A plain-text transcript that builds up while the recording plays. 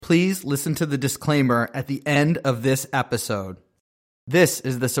please listen to the disclaimer at the end of this episode. This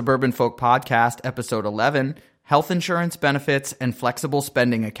is the Suburban Folk Podcast, episode 11, Health Insurance Benefits and Flexible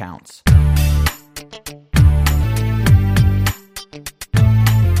Spending Accounts.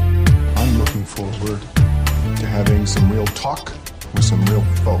 I'm looking forward to having some real talk with some real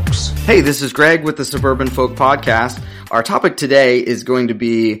folks. Hey, this is Greg with the Suburban Folk Podcast. Our topic today is going to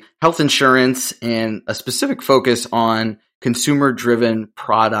be health insurance and a specific focus on consumer-driven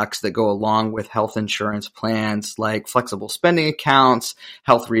products that go along with health insurance plans like flexible spending accounts,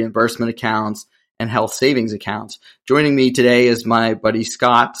 health reimbursement accounts, and health savings accounts. Joining me today is my buddy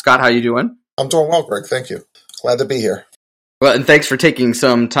Scott. Scott, how you doing? I'm doing well, Greg. Thank you. Glad to be here. Well, and thanks for taking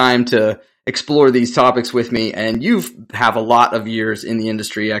some time to explore these topics with me. And you have a lot of years in the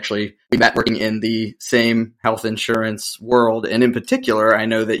industry. Actually, we met working in the same health insurance world. And in particular, I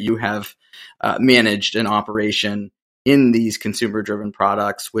know that you have managed an operation in these consumer-driven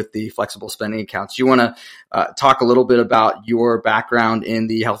products with the flexible spending accounts. Do you want to talk a little bit about your background in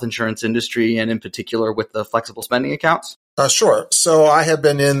the health insurance industry and in particular with the flexible spending accounts? Sure. So I have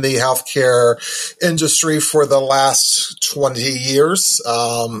been in the healthcare industry for the last 20 years,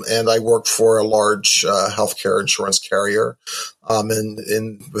 and I work for a large healthcare insurance carrier.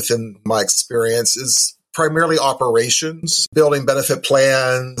 And within my experience is primarily operations, building benefit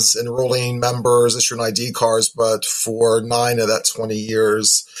plans, enrolling members, issuing ID cards. But for 9 of that 20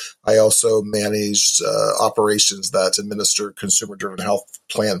 years, I also managed operations that administered consumer-driven health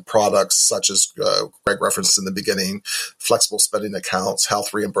plan products, such as Greg referenced in the beginning, flexible spending accounts,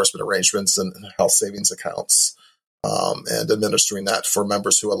 health reimbursement arrangements, and health savings accounts, and administering that for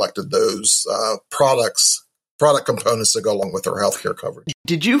members who elected those product components that go along with their healthcare coverage.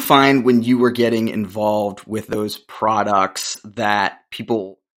 Did you find when you were getting involved with those products that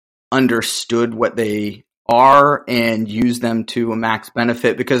people understood what they are and use them to a max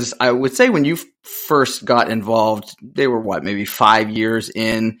benefit? Because I would say when you first got involved, they were maybe 5 years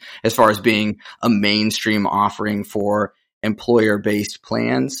in as far as being a mainstream offering for employer-based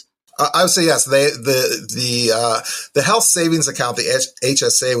plans? I would say yes. The health savings account, the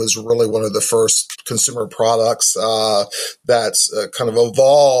HSA, was really one of the first consumer products that kind of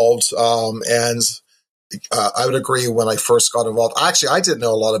evolved. And I would agree when I first got involved. Actually, I didn't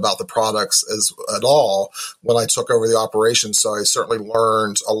know a lot about the products at all when I took over the operation. So I certainly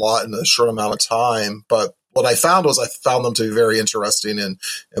learned a lot in a short amount of time. But what I found them to be very interesting in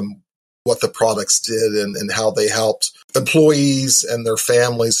what the products did and how they helped employees and their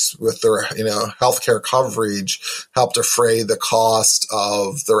families with their, healthcare coverage, helped defray the cost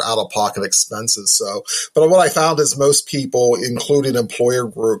of their out-of-pocket expenses. So, but what I found is most people, including employer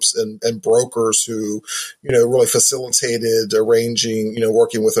groups and brokers who, really facilitated arranging,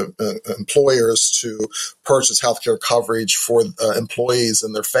 working with employers to purchase healthcare coverage for employees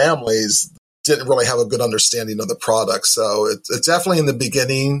and their families, didn't really have a good understanding of the product. So it definitely in the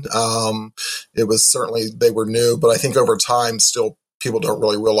beginning, it was certainly, they were new, but I think over time, still people don't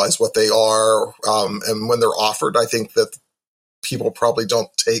really realize what they are. And when they're offered, I think that people probably don't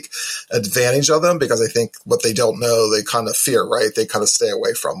take advantage of them because I think what they don't know, they kind of fear, right? They kind of stay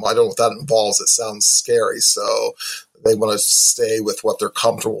away from. I don't know what that involves. It sounds scary. So they want to stay with what they're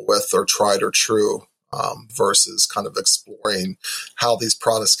comfortable with or tried or true. Versus kind of exploring how these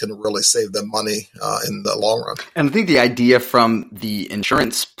products can really save them money in the long run. And I think the idea from the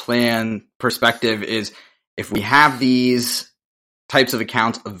insurance plan perspective is if we have these types of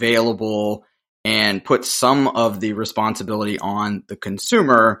accounts available and put some of the responsibility on the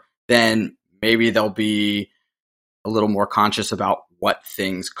consumer, then maybe they'll be a little more conscious about what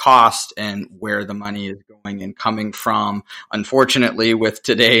things cost and where the money is going and coming from. Unfortunately, with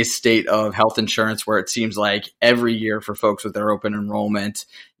today's state of health insurance, where it seems like every year for folks with their open enrollment,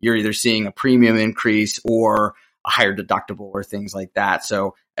 you're either seeing a premium increase or a higher deductible or things like that.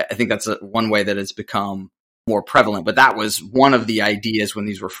 So I think that's one way that it's become more prevalent. But that was one of the ideas when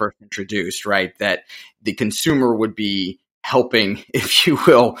these were first introduced, right? That the consumer would be helping, if you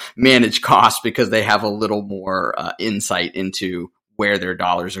will, manage costs because they have a little more insight into where their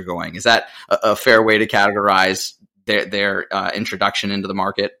dollars are going. Is that a fair way to categorize their introduction into the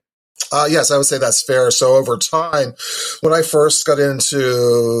market? Yes, I would say that's fair. So over time, when I first got into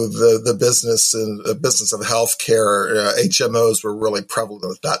the business and the business of healthcare, HMOs were really prevalent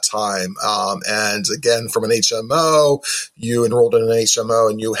at that time. And again, from an HMO, you enrolled in an HMO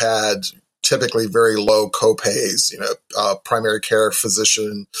and you had typically very low copays, primary care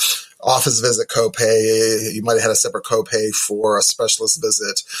physician office visit copay. You might have had a separate copay for a specialist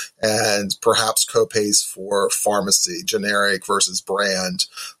visit, and perhaps copays for pharmacy, generic versus brand.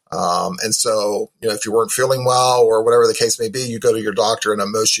 And so, if you weren't feeling well or whatever the case may be, you go to your doctor, and at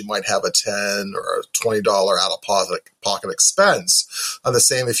most you might have a $10 or a $20 out-of-pocket expense. And the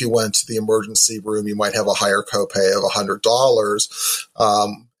same if you went to the emergency room, you might have a higher copay of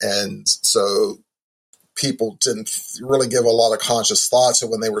 $100. And so people didn't really give a lot of conscious thought to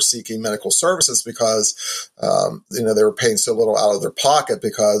when they were seeking medical services because, they were paying so little out of their pocket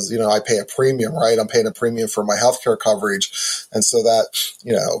because, I pay a premium, right? I'm paying a premium for my healthcare coverage. And so that,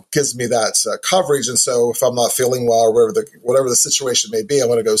 gives me that coverage. And so if I'm not feeling well or whatever the situation may be, I'm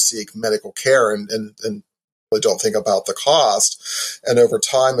going to go seek medical care and really don't think about the cost. And over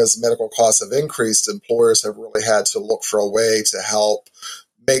time, as medical costs have increased, employers have really had to look for a way to help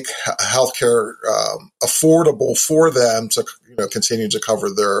make healthcare affordable for them to continue to cover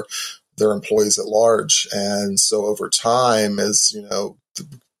their employees at large. And so over time, as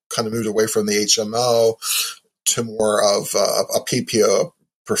kind of moved away from the HMO to more of a PPO,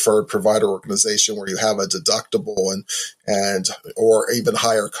 preferred provider organization, where you have a deductible and or even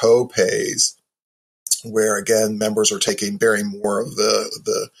higher co-pays, where again members are bearing more of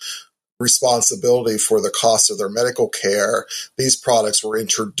the responsibility for the cost of their medical care. These products were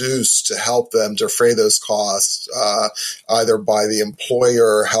introduced to help them defray those costs, either by the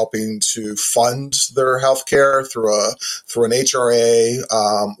employer helping to fund their health care through an HRA,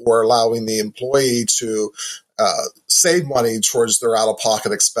 or allowing the employee to save money towards their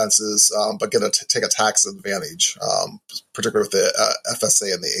out-of-pocket expenses, but take a tax advantage, particularly with the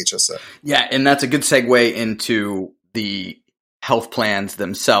FSA and the HSA. Yeah, and that's a good segue into the health plans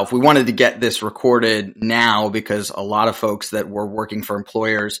themselves. We wanted to get this recorded now because a lot of folks that were working for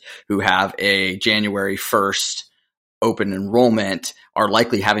employers who have a January 1st open enrollment are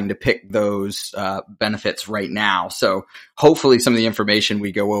likely having to pick those benefits right now. So hopefully some of the information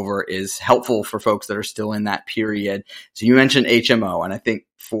we go over is helpful for folks that are still in that period. So you mentioned HMO, and I think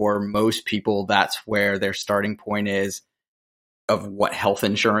for most people, that's where their starting point is of what health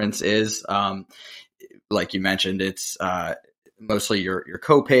insurance is. Like you mentioned, it's mostly your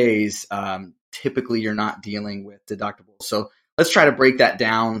copays. Typically, you're not dealing with deductibles. So let's try to break that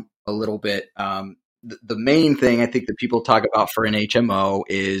down a little bit. The main thing I think that people talk about for an HMO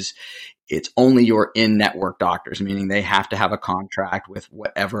is it's only your in-network doctors, meaning they have to have a contract with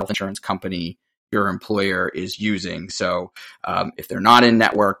whatever health insurance company your employer is using. So if they're not in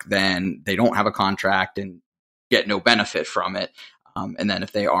network, then they don't have a contract and get no benefit from it. And then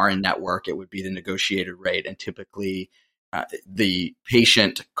if they are in network, it would be the negotiated rate, and typically the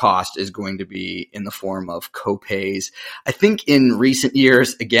patient cost is going to be in the form of copays. I think in recent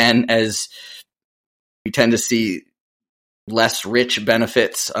years, again, as we tend to see less rich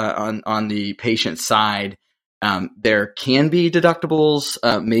benefits on the patient side, there can be deductibles,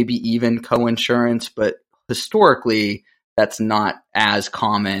 maybe even co-insurance, but historically that's not as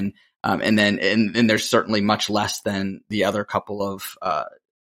common. And there's certainly much less than the other couple of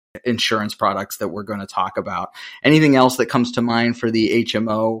insurance products that we're going to talk about. Anything else that comes to mind for the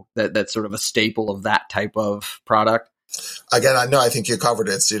HMO that's sort of a staple of that type of product? Again, I think you covered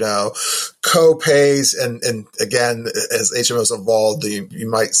it. Co-pays, and again, as HMOs evolved, you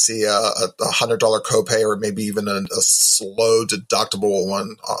might see a $100 copay, or maybe even a slow deductible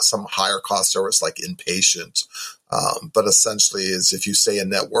one, some higher cost service like inpatient. But essentially, is if you stay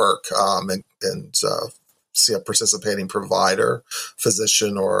in network and see a participating provider,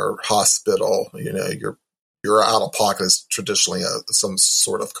 physician, or hospital, your out of pocket is traditionally some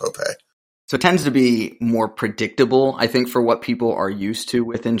sort of copay. So it tends to be more predictable, I think, for what people are used to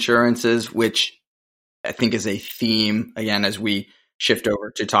with insurances, which I think is a theme, again, as we shift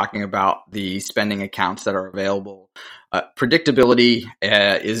over to talking about the spending accounts that are available. Predictability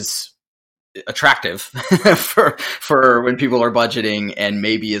is attractive for when people are budgeting, and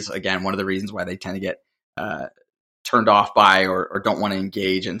maybe is, again, one of the reasons why they tend to get turned off by or don't want to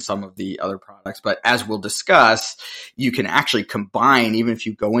engage in some of the other products. But as we'll discuss, you can actually combine, even if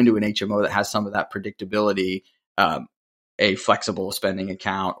you go into an HMO that has some of that predictability, a flexible spending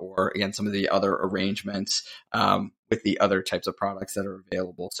account, or again, some of the other arrangements with the other types of products that are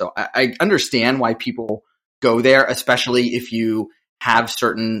available. So I understand why people go there, especially if you have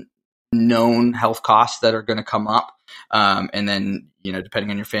certain known health costs that are going to come up. And then, depending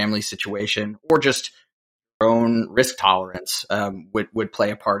on your family situation or just own risk tolerance would play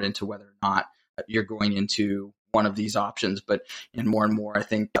a part into whether or not you're going into one of these options. But more and more, I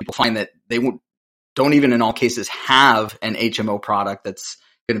think people find that they don't even in all cases have an HMO product that's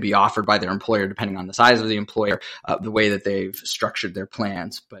going to be offered by their employer, depending on the size of the employer, the way that they've structured their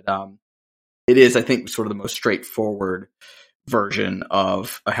plans. But it is, I think, sort of the most straightforward version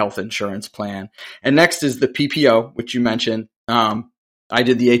of a health insurance plan. And next is the PPO, which you mentioned. I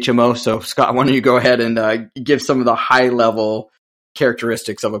did the HMO. So Scott, why don't you go ahead and give some of the high level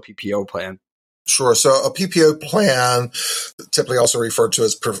characteristics of a PPO plan? Sure. So a PPO plan, typically also referred to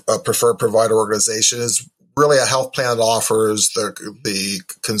as a preferred provider organization, is really a health plan that offers the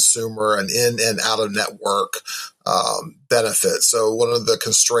consumer an in and out of network benefit. So one of the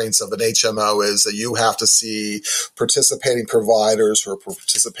constraints of an HMO is that you have to see participating providers who are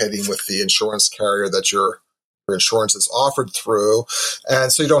participating with the insurance carrier that your insurance is offered through.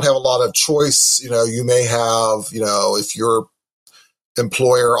 And so you don't have a lot of choice. You may have, if your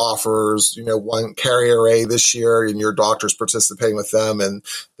employer offers, one carrier A this year and your doctor's participating with them, and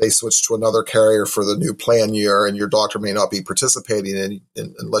they switch to another carrier for the new plan year, and your doctor may not be participating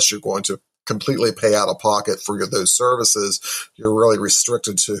in unless you're going to completely pay out of pocket for those services. You're really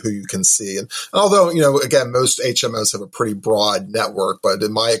restricted to who you can see. And although, again, most HMOs have a pretty broad network, but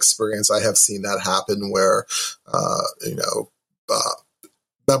in my experience, I have seen that happen where,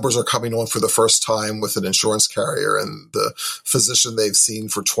 members are coming on for the first time with an insurance carrier, and the physician they've seen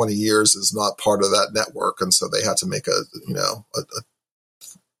for 20 years is not part of that network. And so they had to make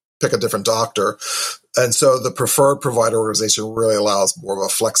pick a different doctor. And so the preferred provider organization really allows more of a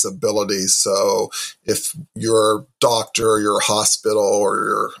flexibility. So if your doctor, your hospital, or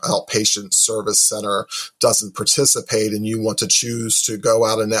your outpatient service center doesn't participate and you want to choose to go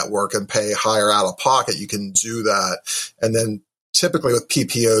out of network and pay higher out of pocket, you can do that. And then typically with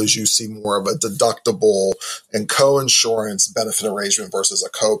PPOs, you see more of a deductible and co-insurance benefit arrangement versus a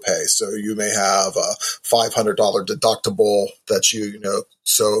copay. So you may have a $500 deductible that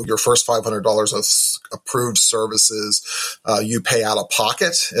so your first $500 of approved services, you pay out of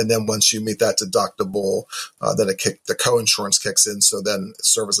pocket. And then once you meet that deductible, then the co-insurance kicks in. So then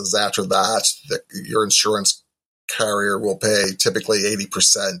services after that, your insurance carrier will pay typically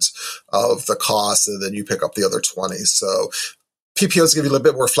 80% of the cost, and then you pick up the other 20. So PPOs give you a little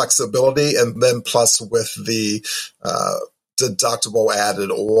bit more flexibility, and then plus with the deductible added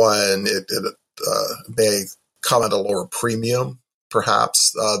on, it may come at a lower premium,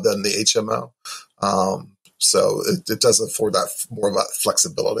 perhaps, than the HMO. So it does afford that more of that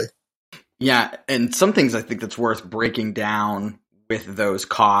flexibility. Yeah, and some things I think that's worth breaking down with those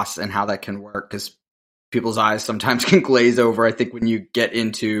costs and how that can work, because people's eyes sometimes can glaze over. I think when you get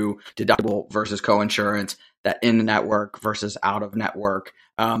into deductible versus co-insurance, that in-network versus out-of-network.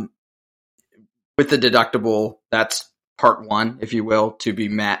 With the deductible, that's part one, if you will, to be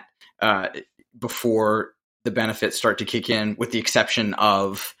met before the benefits start to kick in, with the exception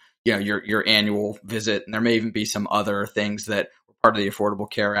of your annual visit. And there may even be some other things that were part of the Affordable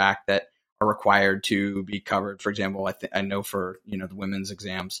Care Act that are required to be covered. For example, I know for the women's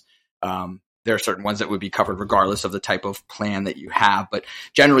exams, there are certain ones that would be covered regardless of the type of plan that you have. But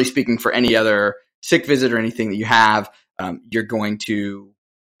generally speaking, for any other sick visit or anything that you have, you're going to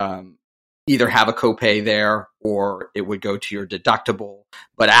either have a copay there or it would go to your deductible.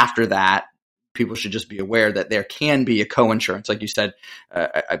 But after that, people should just be aware that there can be a co-insurance. Like you said,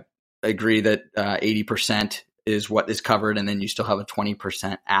 I agree that 80% is what is covered, and then you still have a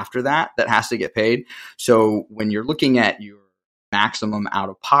 20% after that has to get paid. So when you're looking at your maximum out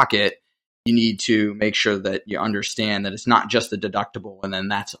of pocket, you need to make sure that you understand that it's not just the deductible and then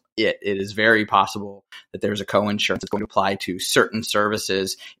that's it. It is very possible that there's a co-insurance that's going to apply to certain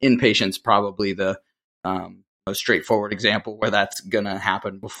services. Inpatient's probably the most straightforward example where that's going to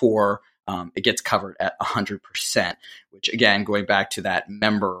happen before it gets covered at 100%, which again, going back to that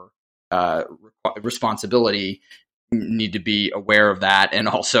member responsibility, you need to be aware of that. And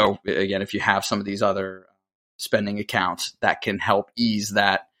also, again, if you have some of these other spending accounts, that can help ease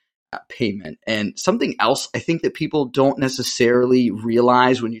that payment. And something else I think that people don't necessarily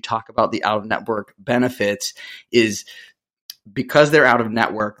realize when you talk about the out-of-network benefits is because they're out of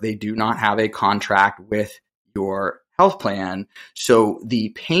network, they do not have a contract with your health plan. So the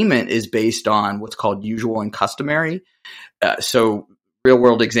payment is based on what's called usual and customary. So real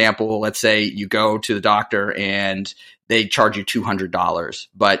world example, let's say you go to the doctor and they charge you $200,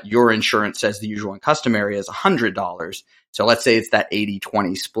 but your insurance says the usual and customary is $100. So let's say it's that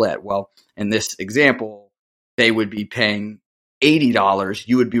 80-20 split. Well, in this example, they would be paying $80.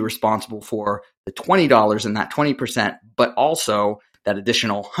 You would be responsible for the $20 and that 20%, but also that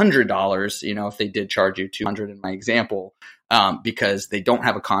additional $100, if they did charge you $200 in my example, because they don't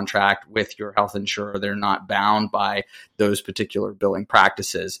have a contract with your health insurer. They're not bound by those particular billing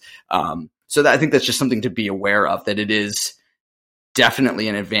practices. So I think that's just something to be aware of, that it is definitely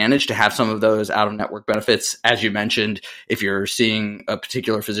an advantage to have some of those out-of-network benefits. As you mentioned, if you're seeing a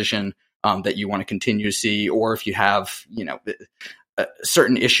particular physician that you want to continue to see, or if you have, a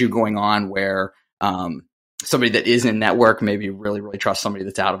certain issue going on where somebody that is in network maybe really, really trusts somebody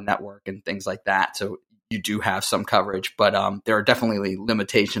that's out of network and things like that. So you do have some coverage, but there are definitely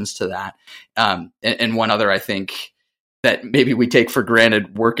limitations to that. And one other, I think, that maybe we take for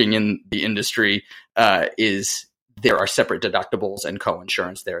granted working in the industry is there are separate deductibles and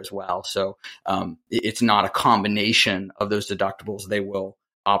co-insurance there as well. So it's not a combination of those deductibles. They will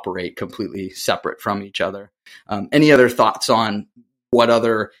operate completely separate from each other. Any other thoughts on what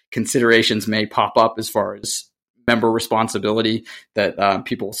other considerations may pop up as far as member responsibility that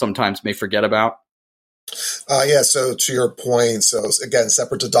people sometimes may forget about? So to your point, so again,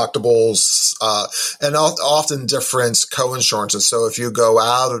 separate deductibles and often different co-insurances. So if you go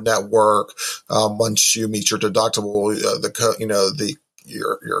out of network, once you meet your deductible,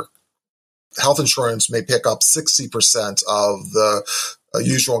 your health insurance may pick up 60% of the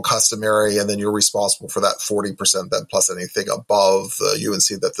usual and customary, and then you're responsible for that 40% then plus anything above the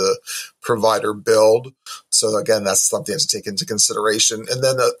UNC that the provider billed. So again, that's something to take into consideration. And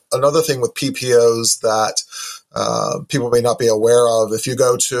then another thing with PPOs that people may not be aware of, if you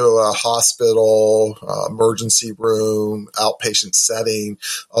go to a hospital, emergency room, outpatient setting,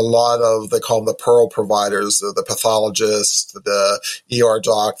 a lot of, they call them the Pearl providers, the pathologist, the ER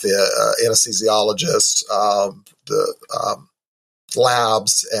doc, the anesthesiologist, the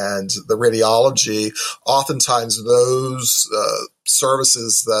labs and the radiology, oftentimes those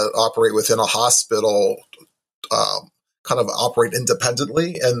services that operate within a hospital kind of operate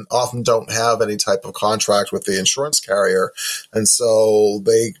independently and often don't have any type of contract with the insurance carrier. And so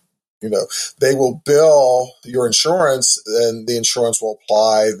they will bill your insurance and the insurance will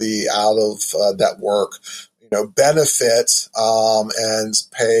apply the out of network benefit and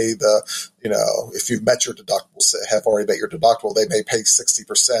pay the, if you've met your deductible, have already met your deductible, they may pay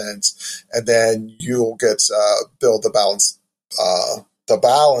 60%, and then you'll get billed the balance.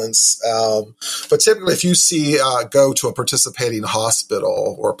 But typically, if you go to a participating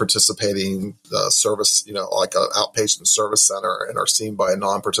hospital or a participating service, like an outpatient service center, and are seen by a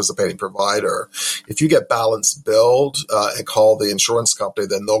non-participating provider, if you get balance billed and call the insurance company,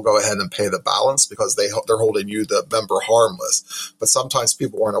 then they'll go ahead and pay the balance because they're holding you, the member, harmless. But sometimes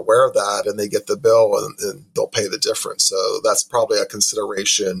people aren't aware of that, and they get the bill and they'll pay the difference. So that's probably a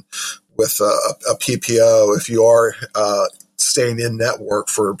consideration with a PPO. If you are staying in network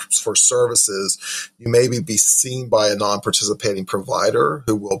for services, you may be seen by a non-participating provider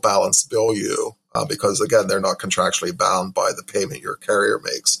who will balance bill you because, again, they're not contractually bound by the payment your carrier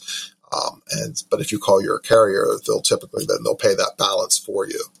makes. But if you call your carrier, they'll pay that balance for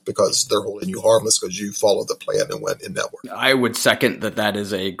you because they're holding you harmless because you followed the plan and went in network. I would second that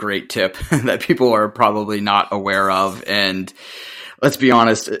is a great tip that people are probably not aware of. And let's be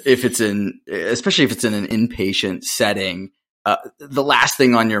honest, especially if it's in an inpatient setting, the last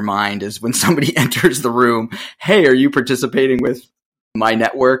thing on your mind is when somebody enters the room, hey, are you participating with my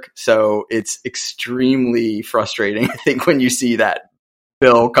network? So it's extremely frustrating, I think, when you see that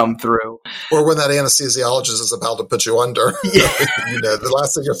bill come through. Or when that anesthesiologist is about to put you under. Yeah. The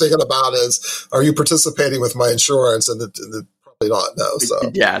last thing you're thinking about is, are you participating with my insurance? And probably not, no.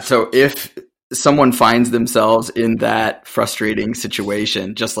 So. Yeah, so if someone finds themselves in that frustrating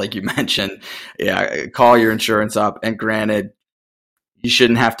situation, just like you mentioned, call your insurance up. And granted, you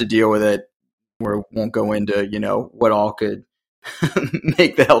shouldn't have to deal with it. We won't go into, what all could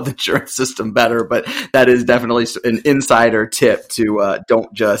make the health insurance system better, but that is definitely an insider tip to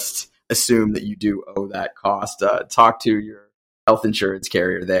don't just assume that you do owe that cost. Talk to your health insurance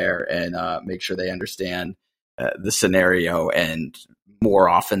carrier there and make sure they understand the scenario, and more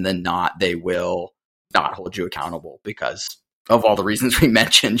often than not, they will not hold you accountable because of all the reasons we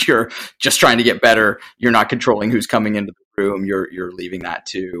mentioned. You're just trying to get better. You're not controlling who's coming into the room. You're leaving that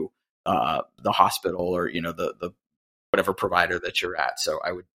to the hospital or the whatever provider that you're at. So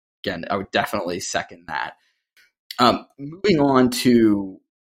I would definitely second that. Moving on to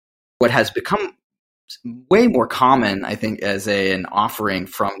what has become way more common, I think, as an offering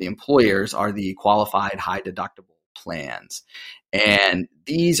from the employers are the qualified high deductible plans. And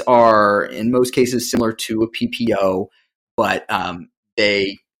these are, in most cases, similar to a PPO, but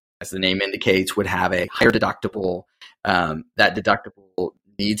they, as the name indicates, would have a higher deductible. That deductible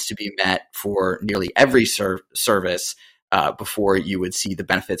needs to be met for nearly every service before you would see the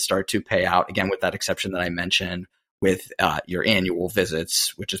benefits start to pay out, again, with that exception that I mentioned with your annual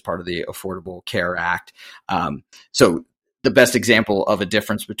visits, which is part of the Affordable Care Act. So the best example of a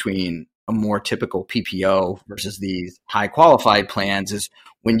difference between a more typical PPO versus these high qualified plans is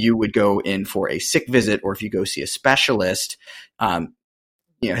when you would go in for a sick visit, or if you go see a specialist.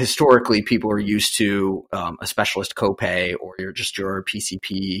 Historically, people are used to a specialist copay, or your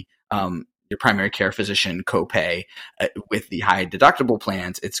PCP, your primary care physician copay. With the high deductible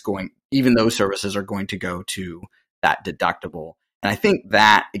plans, even those services are going to go to that deductible. And I think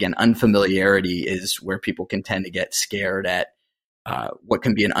that, again, unfamiliarity is where people can tend to get scared at what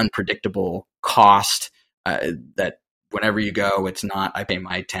can be an unpredictable cost, that whenever you go, it's not, I pay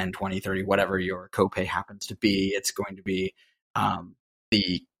my 10, 20, 30, whatever your copay happens to be. It's going to be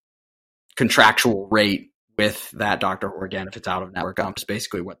the contractual rate with that doctor, or again, if it's out of network, it's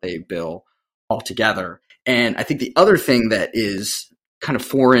basically what they bill altogether. And I think the other thing that is kind of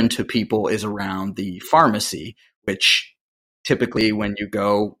foreign to people is around the pharmacy, which typically when you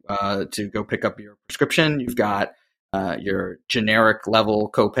go to go pick up your prescription, you've got your generic level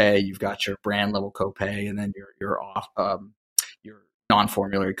copay, you've got your brand level copay, and then your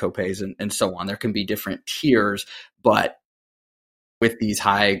non-formulary copays and so on. There can be different tiers, but with these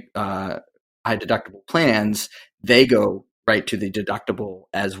high deductible plans, they go right to the deductible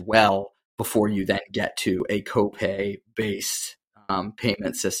as well before you then get to a copay based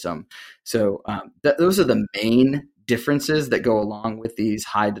payment system. So those are the main differences that go along with these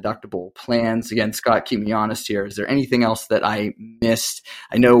high deductible plans. Again, Scott, keep me honest here. Is there anything else that I missed?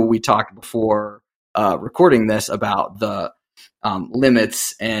 I know we talked before recording this about the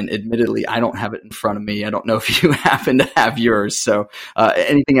limits, and admittedly, I don't have it in front of me. I don't know if you happen to have yours. So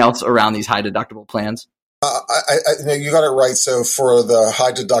anything else around these high deductible plans? You got it right. So for the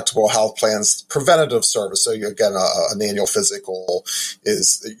high deductible health plans, preventative service, so again, an annual physical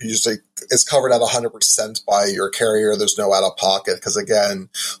is covered at 100% by your carrier. There's no out of pocket, because again,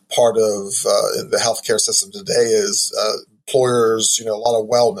 part of the healthcare system today is employers, a lot of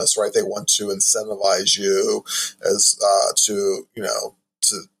wellness, right? They want to incentivize you as to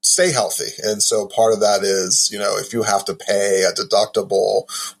stay healthy. And so part of that is, if you have to pay a deductible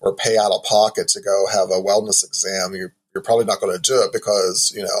or pay out of pocket to go have a wellness exam, you're probably not going to do it,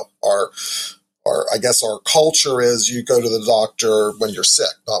 because, I guess our culture is you go to the doctor when you're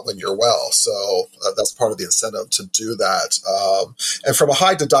sick, not when you're well. So that's part of the incentive to do that. And from a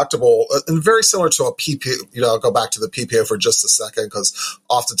high deductible, and very similar to a PPO, I'll go back to the PPO for just a second, because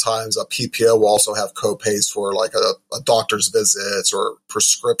oftentimes a PPO will also have copays for like a doctor's visits or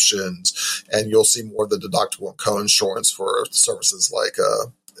prescriptions, and you'll see more of the deductible and co-insurance for services like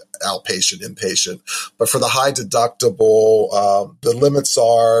outpatient, inpatient. But for the high deductible, the limits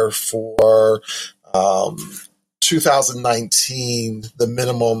are for 2019, the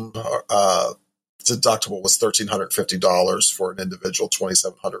minimum deductible was $1,350 for an individual,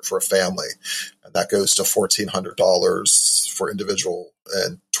 $2,700 for a family. And that goes to $1,400 for individual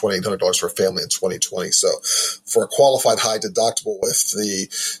and $2,800 for a family in 2020. So for a qualified high deductible, if the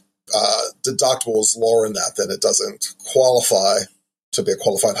deductible is lower than that, then it doesn't qualify to be a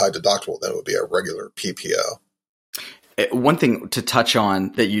qualified high deductible. Then it would be a regular PPO. One thing to touch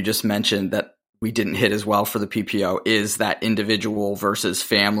on that you just mentioned that we didn't hit as well for the PPO is that individual versus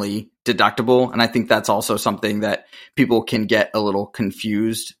family deductible. And I think that's also something that people can get a little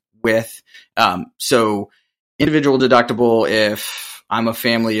confused with. So individual deductible, if I'm a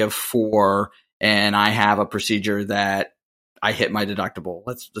family of 4 and I have a procedure that I hit my deductible,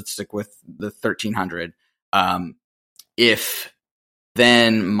 let's stick with the $1,300. If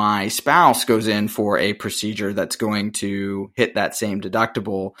then my spouse goes in for a procedure that's going to hit that same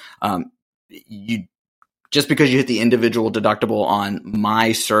deductible, just because you hit the individual deductible on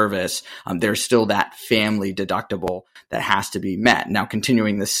my service, there's still that family deductible that has to be met. Now,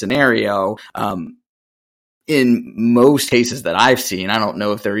 continuing this scenario, in most cases that I've seen, I don't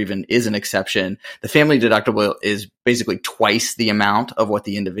know if there even is an exception, the family deductible is basically twice the amount of what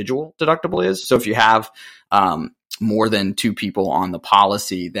the individual deductible is. So if you have more than 2 people on the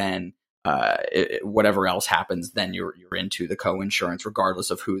policy, then whatever else happens, then you're into the co-insurance regardless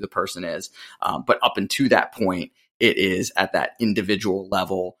of who the person is. But up until that point, it is at that individual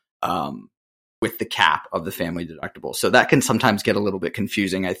level with the cap of the family deductible. So that can sometimes get a little bit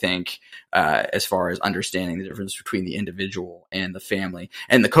confusing, I think, as far as understanding the difference between the individual and the family.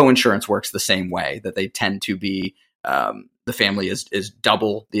 And the co-insurance works the same way, that they tend to be the family is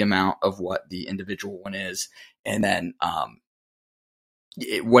double the amount of what the individual one is. And then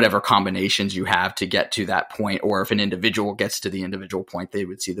whatever combinations you have to get to that point, or if an individual gets to the individual point, they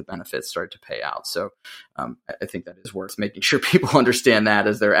would see the benefits start to pay out. So I think that is worth making sure people understand that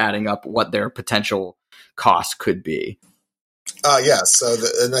as they're adding up what their potential costs could be. Yes. So,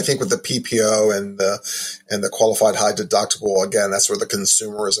 and I think with the PPO and the qualified high deductible, again, that's where the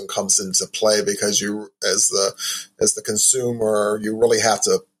consumerism comes into play, because you, as the consumer, you really have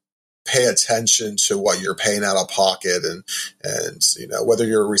to pay attention to what you're paying out of pocket, and whether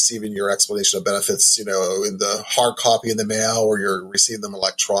you're receiving your explanation of benefits in the hard copy in the mail, or you're receiving them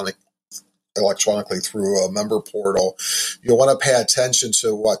electronically through a member portal. You'll want to pay attention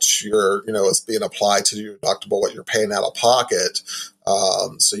to what is being applied to your deductible, what you're paying out of pocket,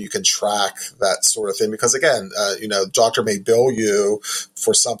 so you can track that sort of thing. Because again, doctor may bill you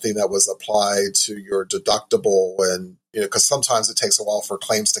for something that was applied to your deductible, and because sometimes it takes a while for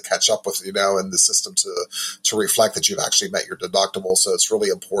claims to catch up with, and the system to reflect that you've actually met your deductible. So it's really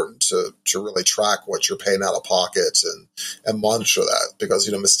important to really track what you're paying out of pocket and monitor that,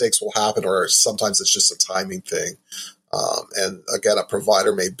 because, mistakes will happen, or sometimes it's just a timing thing. And again, a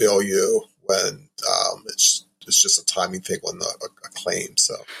provider may bill you when it's just a timing thing on a claim.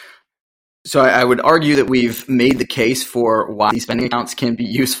 So I would argue that we've made the case for why these spending accounts can be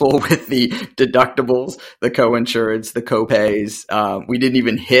useful with the deductibles, the co-insurance, the co-pays. We didn't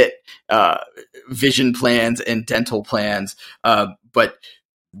even hit vision plans and dental plans, but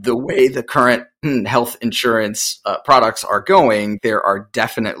the way the current health insurance products are going, there are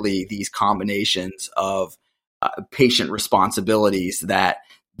definitely these combinations of patient responsibilities that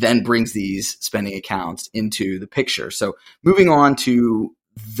then brings these spending accounts into the picture. So moving on to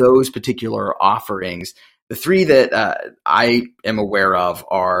those particular offerings, the three that I am aware of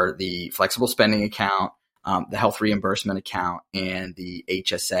are the flexible spending account, the health reimbursement account, and the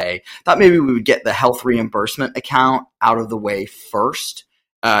HSA. Thought maybe we would get the health reimbursement account out of the way first,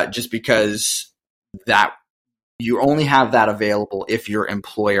 just because that you only have that available if your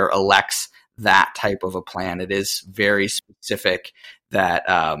employer elects that type of a plan. It is very specific that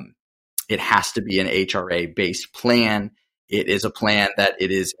it has to be an HRA-based plan. It is a plan that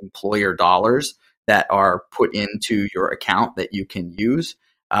it is employer dollars that are put into your account that you can use.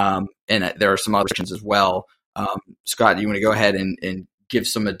 And there are some other options as well. Scott, do you want to go ahead and give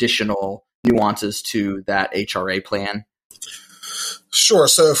some additional nuances to that HRA plan? Sure.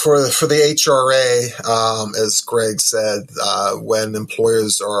 So for the HRA, as Greg said, when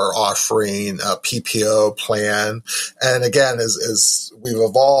employers are offering a PPO plan, and again, as we've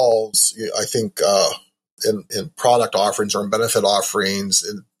evolved, I think in product offerings or in benefit offerings,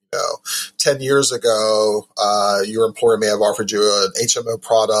 10 years ago, your employer may have offered you an HMO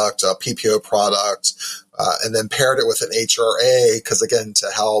product, a PPO product, and then paired it with an HRA, because again, to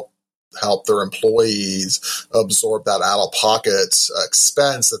help their employees absorb that out-of-pocket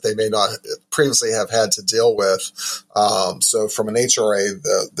expense that they may not previously have had to deal with. So from an HRA,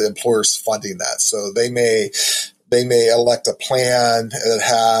 the employer's funding that. So they may elect a plan that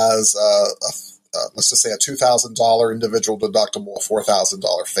has let's just say a $2,000 individual deductible, a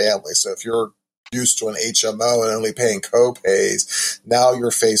 $4,000 family. So if you're used to an HMO and only paying co-pays, now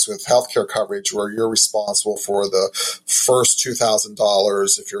you're faced with healthcare coverage where you're responsible for the first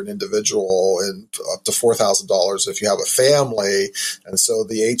 $2,000 if you're an individual, and up to $4,000 if you have a family. And so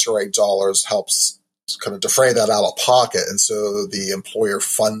the HRA dollars helps kind of defray that out of pocket, and so the employer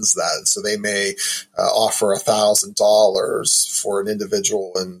funds that. And so they may offer $1,000 for an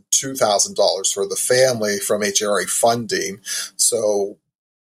individual and $2,000 for the family from HRA funding. So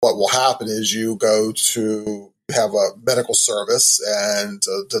what will happen is you have a medical service, and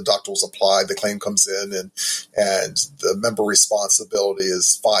deductibles applied, the claim comes in, and the member responsibility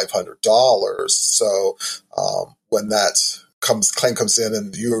is $500. So when that claim comes in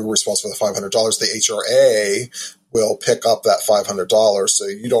and you're responsible for the $500, the HRA will pick up that $500, so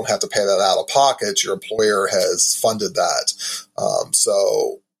you don't have to pay that out of pocket. Your employer has funded that.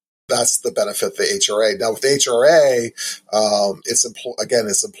 So that's the benefit of the HRA. Now with the HRA,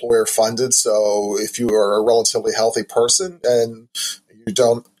 it's employer funded. So if you are a relatively healthy person and you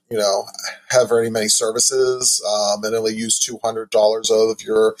don't, have very many services, and only use $200 of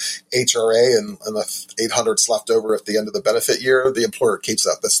your HRA, and the $800's left over at the end of the benefit year, the employer keeps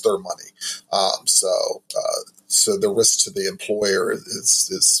that. That's their money. So the risk to the employer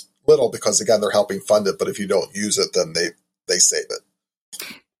is little, because again, they're helping fund it. But if you don't use it, then they save it.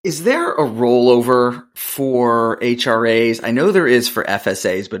 Is there a rollover for HRAs? I know there is for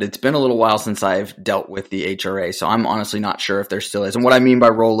FSAs, but it's been a little while since I've dealt with the HRA, so I'm honestly not sure if there still is. And what I mean by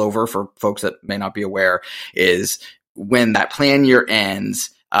rollover, for folks that may not be aware, is when that plan year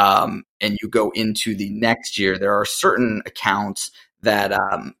ends and you go into the next year, there are certain accounts that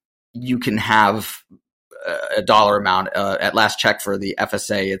you can have a dollar amount. At last check for the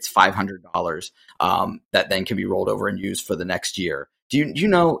FSA, it's $500 that then can be rolled over and used for the next year. Do you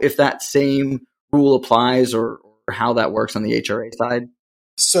know if that same rule applies, or how that works on the HRA side?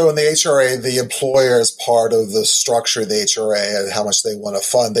 So in the HRA, the employer, as part of the structure of the HRA and how much they want to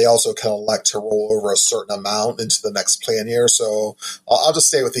fund, they also can elect to roll over a certain amount into the next plan year. So I'll just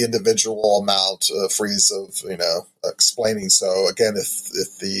stay with the individual amount for ease of explaining. So again,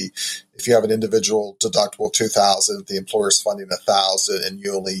 if you have an individual deductible of $2,000, the employer's funding $1,000, and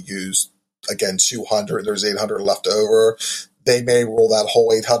you only use again $200, there's $800 left over. They may roll that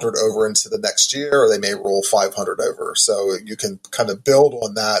whole $800 over into the next year, or they may roll $500 over. So you can kind of build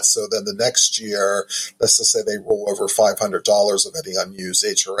on that. So then the next year, let's just say they roll over $500 of any unused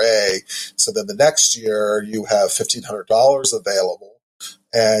HRA. So then the next year you have $1,500 available,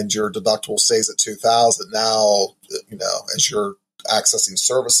 and your deductible stays at $2,000. Now, as you're accessing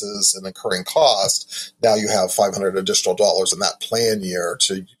services and incurring cost, now you have $500 additional dollars in that plan year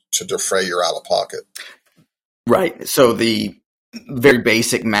to defray your out of pocket. Right. So the very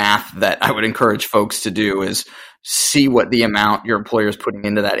basic math that I would encourage folks to do is see what the amount your employer is putting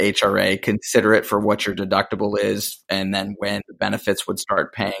into that HRA, consider it for what your deductible is, and then when the benefits would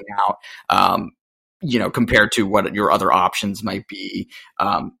start paying out, compared to what your other options might be.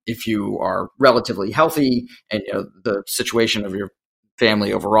 If you are relatively healthy and the situation of your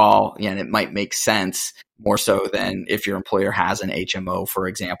family overall, and it might make sense more so than if your employer has an HMO, for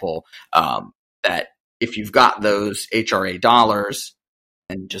example, that if you've got those HRA dollars,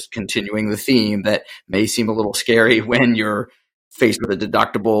 and just continuing the theme that may seem a little scary when you're faced with a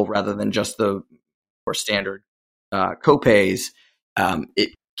deductible rather than just the more standard copays, it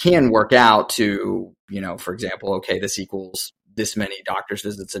can work out to, for example, okay, this equals this many doctor's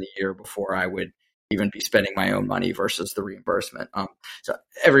visits in a year before I would even be spending my own money versus the reimbursement. So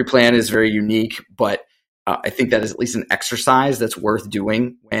every plan is very unique, but I think that is at least an exercise that's worth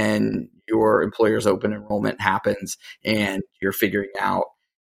doing when your employer's open enrollment happens and you're figuring out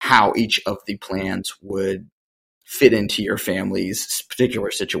how each of the plans would fit into your family's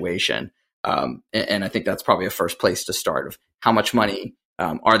particular situation. And I think that's probably a first place to start of how much money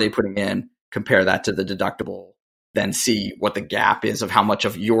are they putting in, compare that to the deductible, then see what the gap is of how much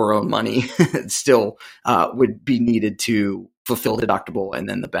of your own money still would be needed to fulfill the deductible, and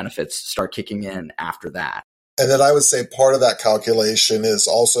then the benefits start kicking in after that. And then I would say part of that calculation is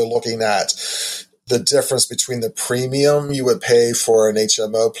also looking at the difference between the premium you would pay for an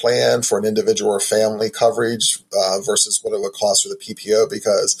HMO plan for an individual or family coverage versus what it would cost for the PPO,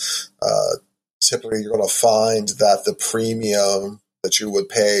 because typically you're going to find that the premium that you would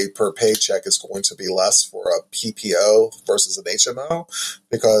pay per paycheck is going to be less for a PPO versus an HMO,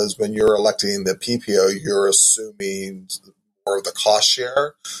 because when you're electing the PPO, you're assuming more of the cost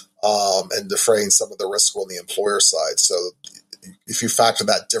share and defraying some of the risk on the employer side. So if you factor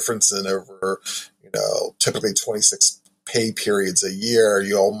that difference in over, typically 26 pay periods a year,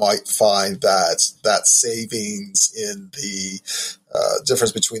 you all might find that savings in the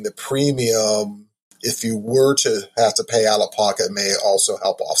difference between the premium, if you were to have to pay out of pocket, may also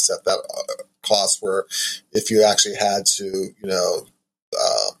help offset that cost, where if you actually had to,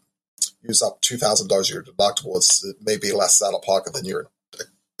 use up $2,000 of your deductible, it may be less out of pocket than you're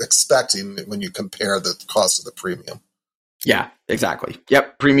expecting when you compare the cost of the premium. Yeah, exactly.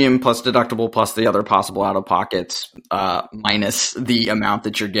 Yep. Premium plus deductible plus the other possible out of pockets, minus the amount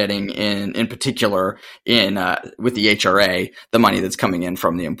that you're getting in particular with the HRA, the money that's coming in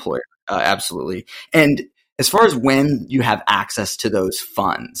from the employer. Absolutely. And as far as when you have access to those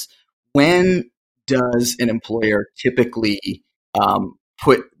funds, when does an employer typically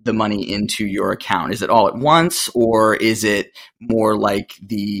put the money into your account? Is it all at once, or is it more like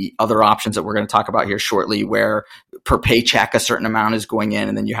the other options that we're going to talk about here shortly, where per paycheck a certain amount is going in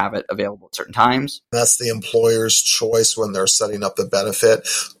and then you have it available at certain times? That's the employer's choice when they're setting up the benefit.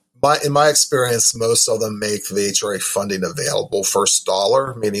 In my experience, most of them make the HRA funding available first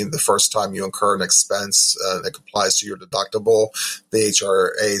dollar, meaning the first time you incur an expense that applies to your deductible, the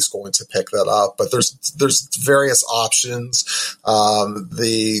HRA is going to pick that up. But there's various options.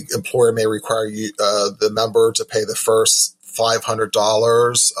 The employer may require the member to pay the first $500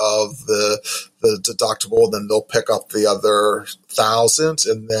 of the deductible, then they'll pick up the other $1,000,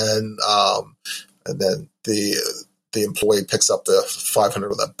 and then the employee picks up the $500 on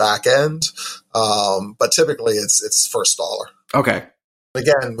the back end. But typically it's first dollar. Okay.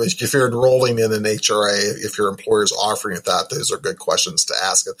 Again, if you're enrolling in an HRA, if your employer is offering it that, those are good questions to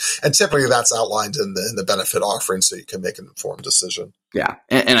ask. And typically that's outlined in the benefit offering so you can make an informed decision. Yeah.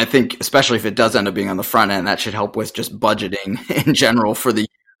 And I think especially if it does end up being on the front end, that should help with just budgeting in general for the year.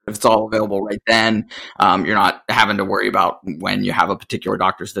 If it's all available right then, you're not having to worry about when you have a particular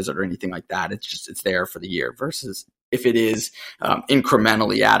doctor's visit or anything like that. It's there for the year, versus if it is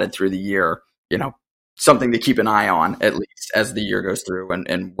incrementally added through the year, something to keep an eye on, at least as the year goes through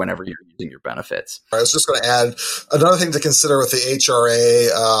and whenever you're using your benefits. I was just going to add another thing to consider with the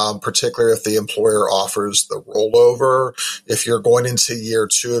HRA, particularly if the employer offers the rollover. If you're going into year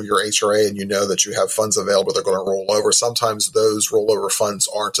 2 of your HRA and you know that you have funds available, they're going to roll over. Sometimes those rollover funds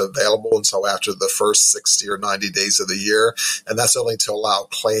aren't available until after the first 60 or 90 days of the year. And that's only to allow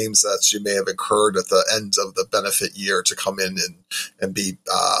claims that you may have incurred at the end of the benefit year to come in and be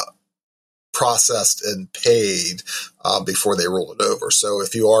processed and paid before they roll it over. So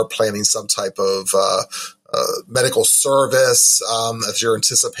if you are planning some type of medical service that you're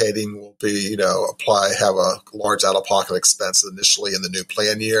anticipating will be, have a large out-of-pocket expense initially in the new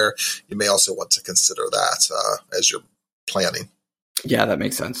plan year, you may also want to consider that as you're planning. Yeah, that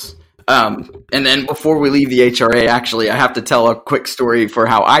makes sense. And then before we leave the HRA, actually, I have to tell a quick story for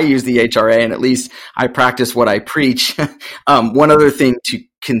how I use the HRA, and at least I practice what I preach. One other thing to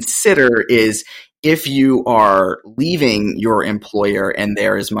consider is if you are leaving your employer and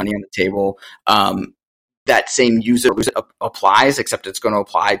there is money on the table, that same user applies, except it's going to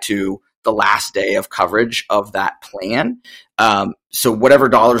apply to the last day of coverage of that plan. So whatever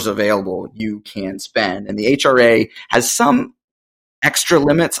dollars available, you can spend. And the HRA has some extra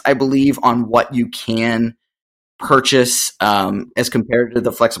limits, I believe, on what you can purchase as compared to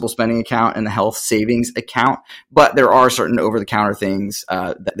the flexible spending account and the health savings account. But there are certain over-the-counter things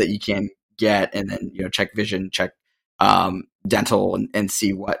that you can get, and then check vision, check dental, and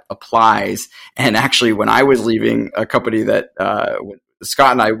see what applies. And actually, when I was leaving a company that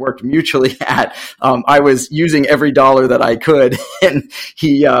Scott and I worked mutually at, I was using every dollar that I could, and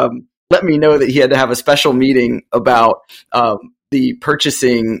he let me know that he had to have a special meeting about the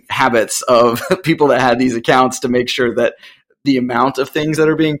purchasing habits of people that had these accounts to make sure that the amount of things that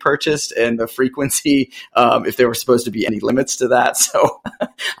are being purchased and the frequency, if there were supposed to be any limits to that. So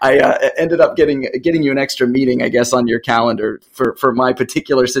I ended up getting you an extra meeting, I guess, on your calendar for my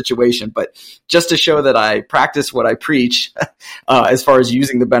particular situation. But just to show that I practice what I preach as far as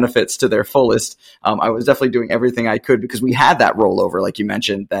using the benefits to their fullest, I was definitely doing everything I could because we had that rollover, like you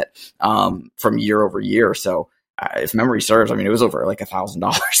mentioned, that from year over year. So if memory serves, it was over like $1,000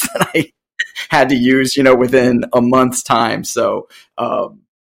 that I had to use, within a month's time. So, I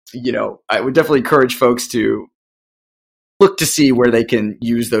would definitely encourage folks to look to see where they can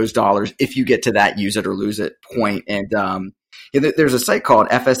use those dollars if you get to that use it or lose it point. And there's a site called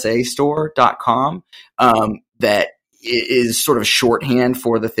FSAstore.com that is sort of shorthand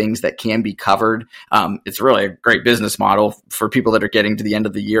for the things that can be covered. It's really a great business model for people that are getting to the end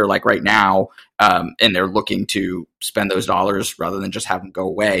of the year, like right now, and they're looking to spend those dollars rather than just have them go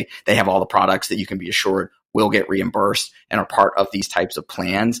away. They have all the products that you can be assured will get reimbursed and are part of these types of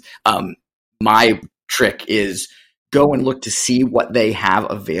plans. My trick is go and look to see what they have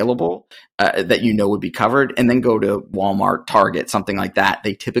available that would be covered, and then go to Walmart, Target, something like that.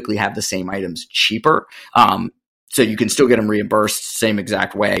 They typically have the same items cheaper. So you can still get them reimbursed same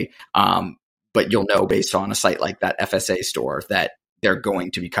exact way. But you'll know based on a site like that FSA store that they're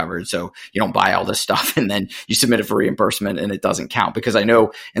going to be covered. So you don't buy all this stuff and then you submit it for reimbursement and it doesn't count. Because I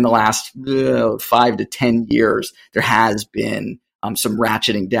know in the last 5 to 10 years, there has been some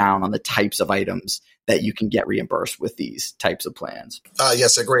ratcheting down on the types of items that you can get reimbursed with these types of plans.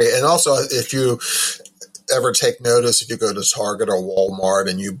 Yes, I agree. And also, if you ever take notice, if you go to Target or Walmart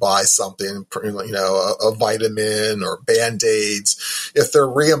and you buy something, a vitamin or Band-Aids, if they're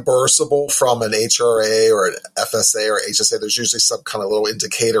reimbursable from an HRA or an FSA or HSA, there's usually some kind of little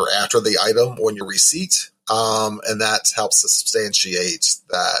indicator after the item on your receipt. And that helps to substantiate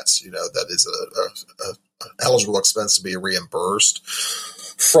that, that is a eligible expense to be reimbursed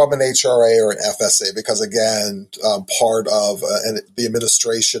from an HRA or an FSA, because again, part of the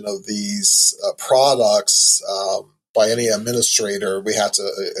administration of these products by any administrator, we have to,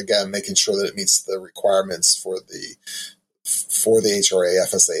 again, making sure that it meets the requirements for the HRA,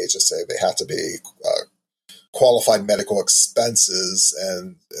 FSA, HSA. They have to be qualified medical expenses,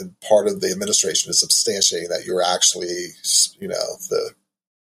 and part of the administration is substantiating that you're actually,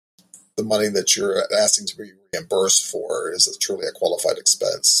 the money that you're asking to be reimbursed for is truly a qualified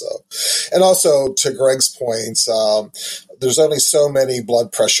expense. So, and also to Greg's point, there's only so many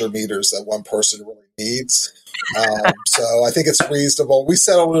blood pressure meters that one person really needs. So I think it's reasonable. We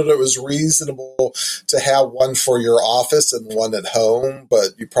settled it was reasonable to have one for your office and one at home, but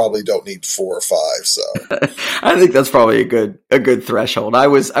you probably don't need 4 or 5. So I think that's probably a good threshold. I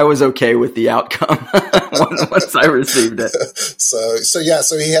was okay with the outcome. once I received it.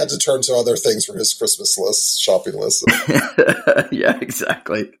 So he had to turn to other things for his Christmas list, shopping list. Yeah,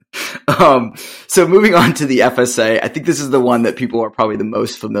 exactly. So moving on to the FSA, I think this is the one that people are probably the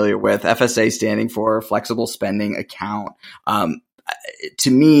most familiar with. FSA standing for Flexible Spending Account.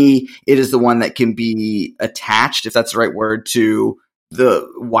 To me, it is the one that can be attached, if that's the right word, to the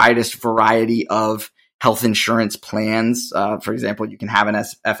widest variety of health insurance plans. For example, you can have an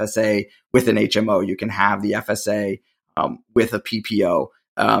FSA with an HMO. You can have the FSA with a PPO.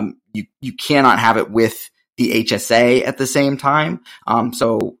 You cannot have it with the HSA at the same time.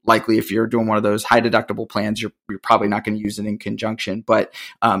 So likely if you're doing one of those high deductible plans, you're probably not going to use it in conjunction. But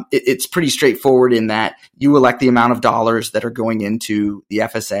it's pretty straightforward in that you elect the amount of dollars that are going into the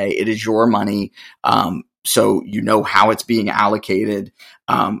FSA. It is your money. So you know how it's being allocated.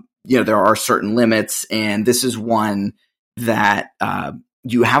 There are certain limits, and this is one that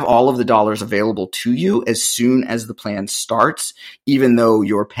you have all of the dollars available to you as soon as the plan starts, even though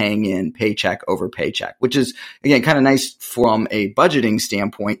you're paying in paycheck over paycheck, which is, again, kind of nice from a budgeting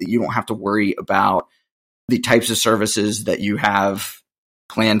standpoint that you don't have to worry about the types of services that you have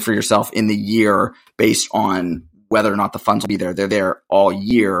planned for yourself in the year based on whether or not the funds will be there. They're there all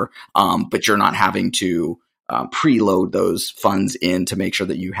year, but you're not having to preload those funds in to make sure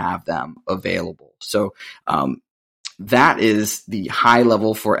that you have them available. So that is the high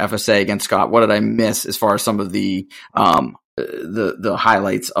level for FSA. Again, Scott, what did I miss as far as some of the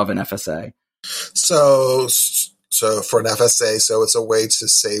highlights of an FSA? So for an FSA, so it's a way to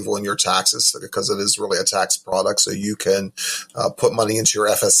save on your taxes because it is really a tax product. So you can put money into your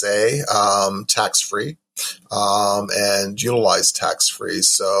FSA tax-free. And utilize tax-free.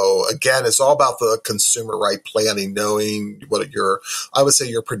 So again, it's all about the consumer right planning, knowing what I would say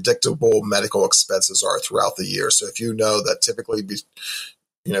your predictable medical expenses are throughout the year. So if you know that typically,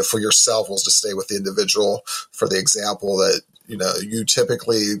 for yourself, we'll just stay with the individual for the example that, you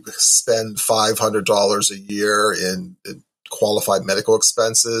typically spend $500 a year in qualified medical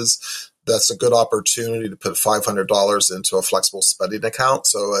expenses. That's a good opportunity to put $500 into a flexible spending account.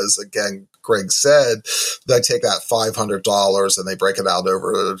 So as, again, Greg said, they take that $500 and they break it out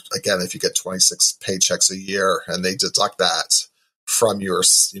over, again, if you get 26 paychecks a year, and they deduct that from your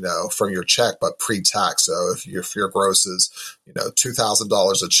check, but pre-tax. So if your gross is,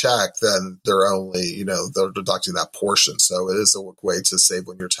 $2,000 a check, then they're only, they're deducting that portion. So it is a way to save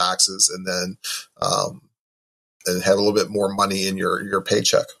on your taxes and then and have a little bit more money in your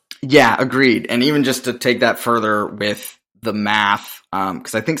paycheck. Yeah, agreed. And even just to take that further with the math,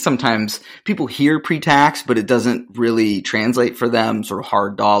 because I think sometimes people hear pre-tax, but it doesn't really translate for them, sort of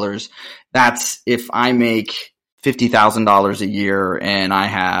hard dollars. That's if I make $50,000 a year and I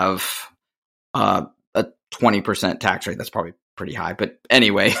have a 20% tax rate. That's probably pretty high. But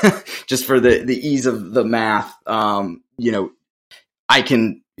anyway, just for the ease of the math, I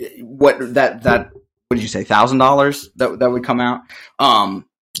can, what did you say, $1,000 that would come out?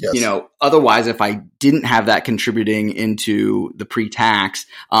 Yes. Otherwise, if I didn't have that contributing into the pre-tax,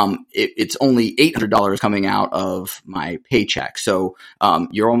 it's only $800 coming out of my paycheck. So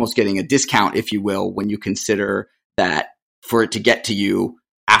you're almost getting a discount, if you will, when you consider that for it to get to you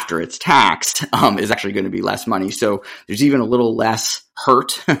after it's taxed is actually going to be less money. So there's even a little less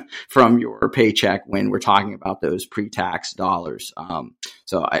hurt from your paycheck when we're talking about those pre-tax dollars.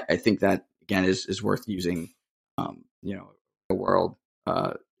 So I think that, again, is worth using, the world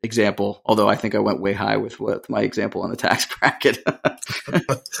example, although I think I went way high with my example on the tax bracket.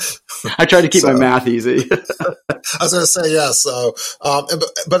 I tried to keep my math easy. I was going to say, yeah. So,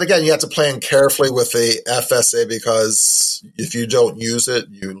 but again, you have to plan carefully with the FSA because if you don't use it,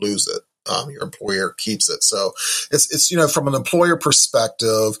 you lose it. Your employer keeps it. So it's from an employer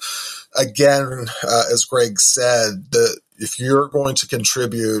perspective, again, as Greg said, if you're going to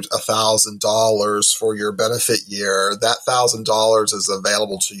contribute $1,000 for your benefit year, that $1,000 is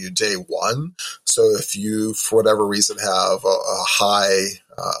available to you day one. So if you, for whatever reason, have a high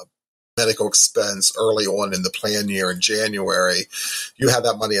medical expense early on in the plan year in January, you have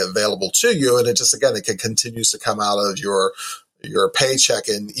that money available to you. And it continues to come out of your paycheck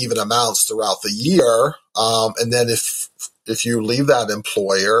in even amounts throughout the year. And then if you leave that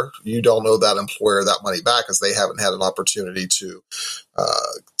employer, you don't owe that employer that money back because they haven't had an opportunity to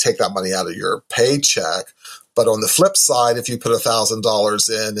take that money out of your paycheck. But on the flip side, if you put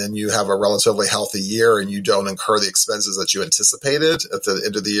 $1,000 in and you have a relatively healthy year and you don't incur the expenses that you anticipated at the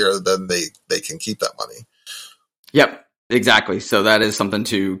end of the year, then they can keep that money. Yep. Exactly. So that is something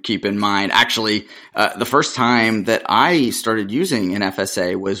to keep in mind. Actually, the first time that I started using an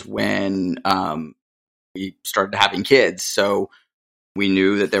FSA was when we started having kids. So we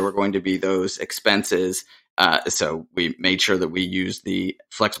knew that there were going to be those expenses. So we made sure that we used the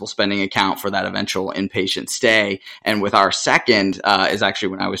flexible spending account for that eventual inpatient stay. And with our second is actually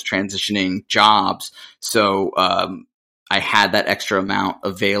when I was transitioning jobs. So I had that extra amount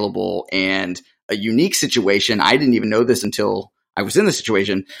available, and a unique situation. I didn't even know this until I was in the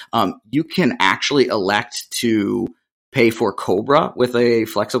situation. You can actually elect to pay for COBRA with a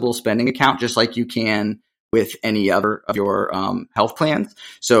flexible spending account, just like you can with any other of your health plans.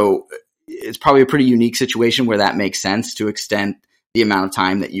 So it's probably a pretty unique situation where that makes sense to extend the amount of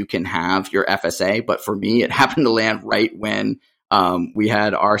time that you can have your FSA. But for me, it happened to land right when we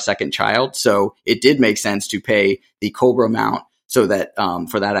had our second child. So it did make sense to pay the COBRA amount so that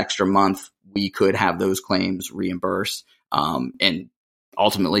for that extra month, we could have those claims reimbursed, and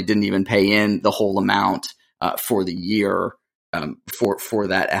ultimately didn't even pay in the whole amount for the year for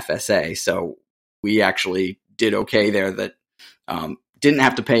that FSA. So we actually did okay there, that didn't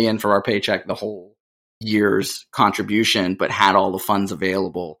have to pay in for our paycheck the whole year's contribution, but had all the funds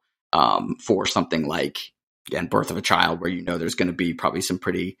available for something like, again, birth of a child, where there's going to be probably some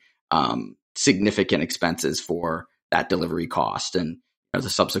pretty significant expenses for that delivery cost and the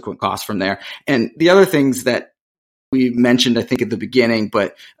subsequent costs from there. And the other things that we mentioned, I think, at the beginning,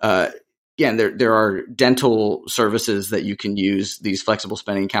 but again, there are dental services that you can use these flexible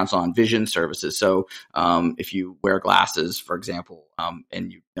spending accounts on, vision services. So if you wear glasses, for example,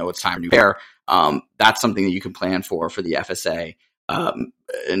 and it's time to pair, that's something that you can plan for the FSA.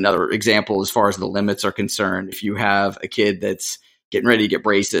 Another example, as far as the limits are concerned, if you have a kid that's getting ready to get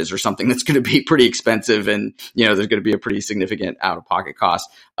braces or something that's going to be pretty expensive, and there's going to be a pretty significant out-of-pocket cost,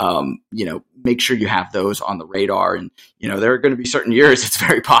 make sure you have those on the radar. And there are going to be certain years it's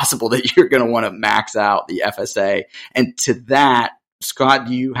very possible that you're going to want to max out the FSA. And to that, Scott,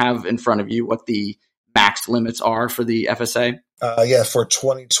 do you have in front of you what the max limits are for the FSA? Yeah, for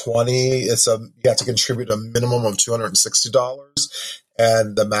 2020, you have to contribute a minimum of $260,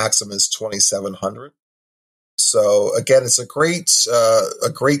 and the maximum is $2,700. So again, it's a great,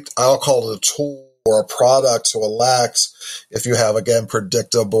 I'll call it a tool or a product to elect if you have, again,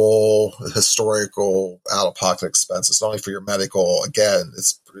 predictable historical out-of-pocket expenses, not only for your medical. Again,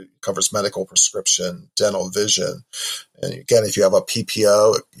 it covers medical, prescription, dental, vision. And again, if you have a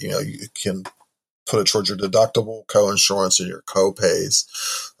PPO, you can put it towards your deductible, co-insurance, and your co-pays.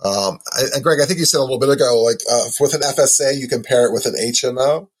 And Greg, I think you said a little bit ago, with an FSA, you compare it with an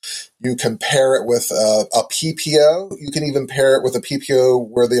HMO. You compare it with a PPO. You can even pair it with a PPO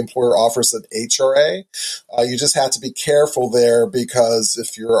where the employer offers an HRA. You just have to be careful there, because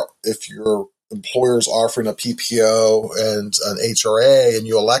if your employer is offering a PPO and an HRA and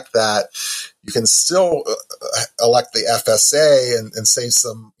you elect that, you can still elect the FSA and save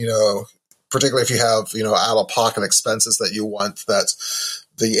some, particularly if you have, out-of-pocket expenses that you want, that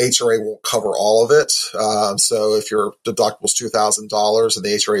the HRA won't cover all of it. So if your deductible is $2,000 and the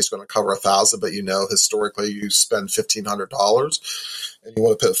HRA is going to cover $1,000, but historically you spend $1,500 and you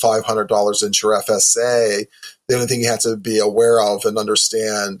want to put $500 into your FSA, the only thing you have to be aware of and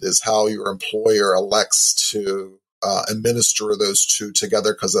understand is how your employer elects to administer those two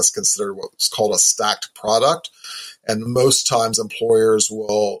together, because that's considered what's called a stacked product. And most times employers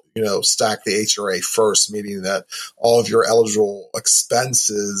will, stack the HRA first, meaning that all of your eligible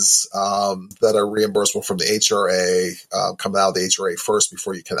expenses that are reimbursable from the HRA come out of the HRA first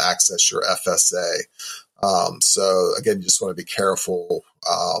before you can access your FSA. So again, you just want to be careful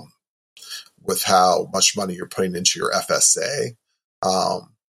with how much money you're putting into your FSA.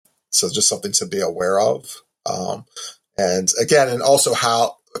 So just something to be aware of. And again, and also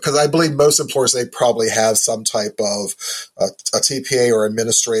because I believe most employers, they probably have some type of a TPA or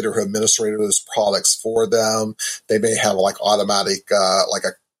administrator who administrated those products for them. They may have automatic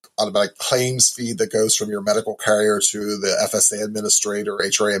claims feed that goes from your medical carrier to the FSA administrator,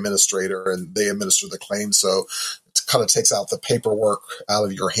 HRA administrator, and they administer the claim. So it kind of takes out the paperwork out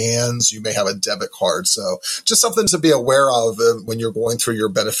of your hands. You may have a debit card. So just something to be aware of when you're going through your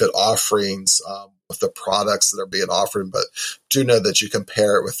benefit offerings with the products that are being offered, but do know that you can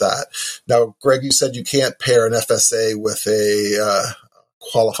pair it with that. Now, Greg, you said you can't pair an FSA with a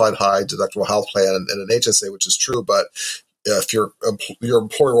qualified high deductible health plan and an HSA, which is true, but if your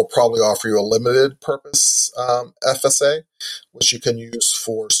employer will probably offer you a limited purpose FSA, which you can use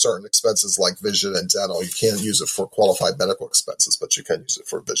for certain expenses like vision and dental. You can't use it for qualified medical expenses, but you can use it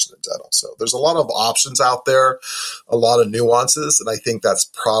for vision and dental. So there's a lot of options out there, a lot of nuances, and I think that's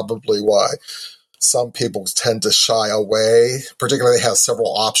probably why some people tend to shy away, particularly they have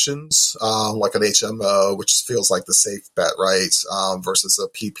several options, like an HMO, which feels like the safe bet, right? Versus a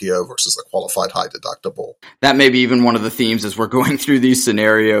PPO versus a qualified high deductible. That may be even one of the themes as we're going through these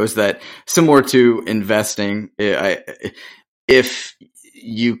scenarios, that similar to investing, if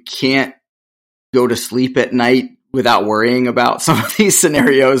you can't go to sleep at night without worrying about some of these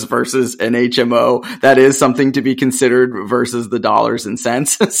scenarios versus an HMO, that is something to be considered versus the dollars and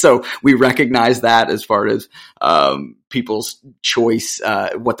cents. So we recognize that as far as people's choice,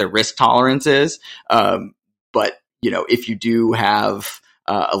 what their risk tolerance is. But, if you do have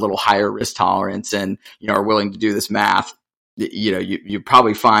a little higher risk tolerance and, are willing to do this math, you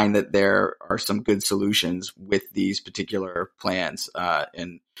probably find that there are some good solutions with these particular plans.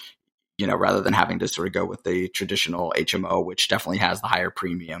 And rather than having to sort of go with the traditional HMO, which definitely has the higher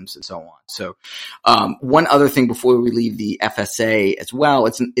premiums and so on. So, one other thing before we leave the FSA as well,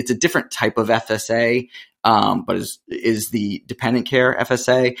 it's a different type of FSA, but is the dependent care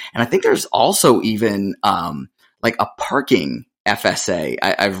FSA. And I think there's also even, like a parking FSA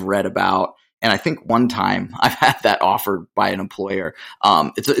I've read about. And I think one time I've had that offered by an employer.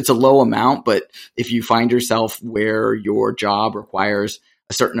 It's a low amount, but if you find yourself where your job requires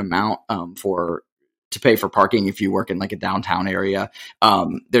a certain amount to pay for parking, if you work in like a downtown area,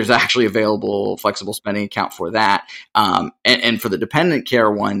 there's actually available flexible spending account for that. And for the dependent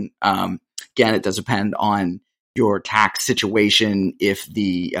care one, again, it does depend on your tax situation. If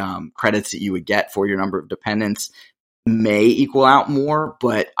the credits that you would get for your number of dependents may equal out more,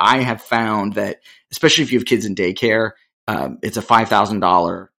 but I have found that, especially if you have kids in daycare, it's a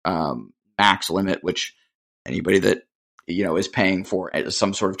 $5,000 max limit, which anybody that is paying for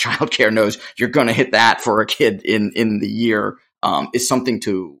some sort of childcare knows you're going to hit that for a kid in the year, is something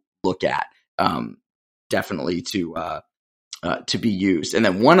to look at, definitely to be used. And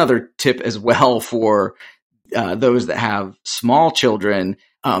then one other tip as well for those that have small children,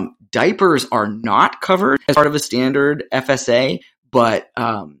 diapers are not covered as part of a standard FSA, but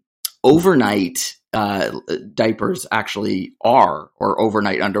overnight diapers actually are, or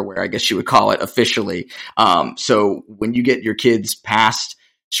overnight underwear, I guess you would call it officially. So when you get your kids past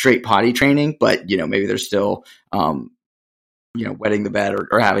straight potty training, but maybe they're still wetting the bed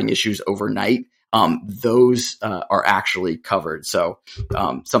or having issues overnight, those are actually covered. So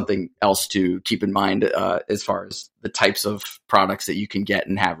something else to keep in mind as far as the types of products that you can get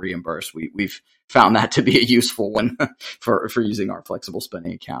and have reimbursed. We've found that to be a useful one for using our flexible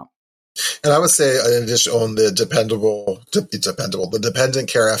spending account. And I would say, in addition, on the the dependent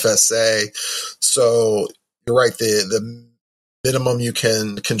care FSA. So you're right. The minimum you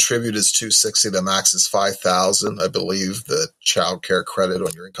can contribute is $260. The max is $5,000. I believe the child care credit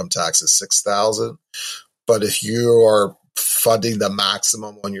on your income tax is $6,000. But if you are funding the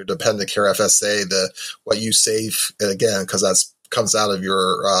maximum on your dependent care FSA, what you save, and again, because that comes out of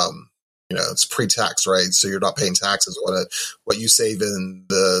your it's pre-tax, right? So you're not paying taxes on it. What you save in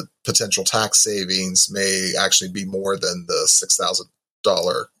the potential tax savings may actually be more than the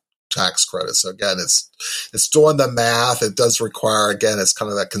 $6,000 tax credit. So again, it's doing the math. It does require, again, it's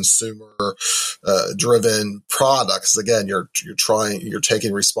kind of that consumer driven product. 'Cause again, you're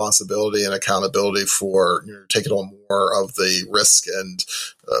taking responsibility and accountability for, you're taking on more of the risk and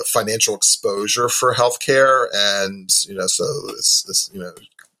financial exposure for healthcare. And, so it's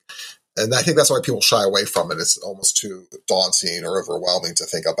and I think that's why people shy away from it. It's almost too daunting or overwhelming to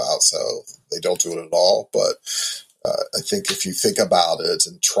think about, so they don't do it at all. But I think if you think about it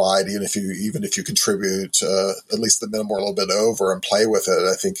and try it, even if you contribute at least the minimum or a little bit over and play with it,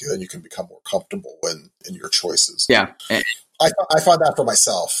 I think then you can become more comfortable in your choices. Yeah. I find that for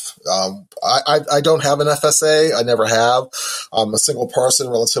myself. I don't have an FSA. I never have. I'm a single person,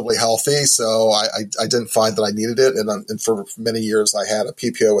 relatively healthy, so I didn't find that I needed it. And for many years, I had a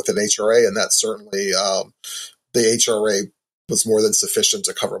PPO with an HRA, and that certainly the HRA was more than sufficient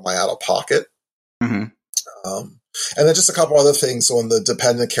to cover my out-of-pocket. Mm-hmm. And then just a couple other things on the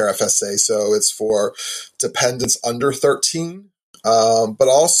dependent care FSA. So it's for dependents under 13. But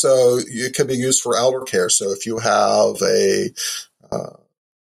also it can be used for elder care. So if you have a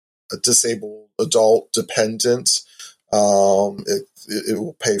disabled adult dependent, it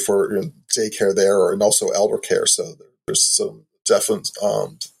will pay for daycare there, and also elder care. So there's some definite,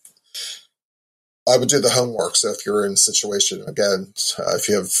 I would do the homework. So if you're in a situation, again, if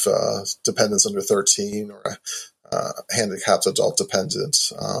you have dependents under 13 or a handicapped adult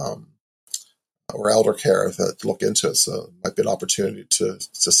dependent, or elder care, that look into it. So it might be an opportunity to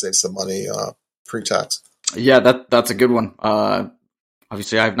save some money pre-tax. Yeah, that's a good one.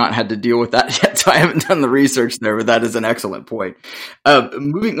 Obviously, I've not had to deal with that yet, so I haven't done the research there, but that is an excellent point.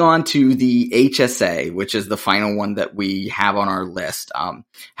 Moving on to the HSA, which is the final one that we have on our list.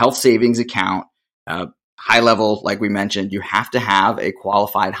 Health savings account, high level, like we mentioned, you have to have a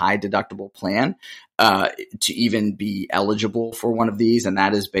qualified high deductible plan to even be eligible for one of these, and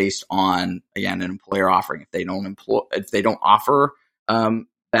that is based on, again, an employer offering. If they don't offer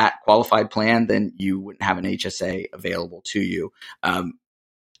that qualified plan, then you wouldn't have an HSA available to you.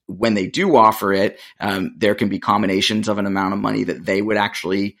 When they do offer it, there can be combinations of an amount of money that they would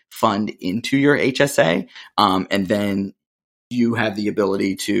actually fund into your HSA. And then you have the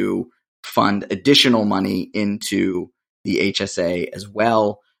ability to fund additional money into the HSA as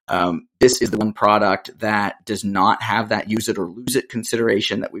well. This is the one product that does not have that use it or lose it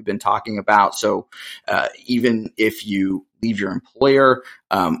consideration that we've been talking about. So even if you leave your employer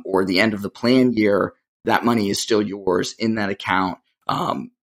or the end of the plan year, that money is still yours in that account.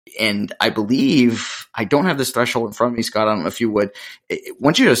 And I believe, I don't have this threshold in front of me, Scott, I don't know if you would.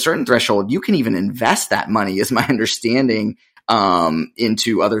 Once you hit a certain threshold, you can even invest that money, is my understanding,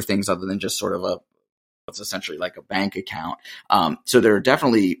 into other things other than just sort of what's essentially like a bank account. So there are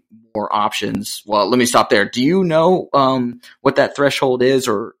definitely more options. Well, let me stop there. Do you know what that threshold is,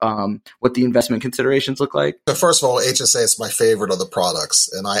 or what the investment considerations look like? So first of all, HSA is my favorite of the products,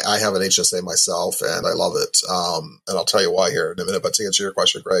 and I have an HSA myself, and I love it. And I'll tell you why here in a minute. But to answer your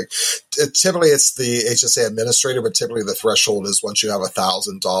question, Greg, typically it's the HSA administrator, but typically the threshold is once you have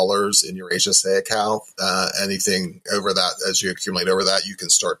 $1,000 in your HSA account, anything over that, as you accumulate over that, you can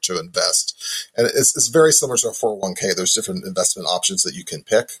start to invest. And it's very similar to a 401k. There's different investment options that you can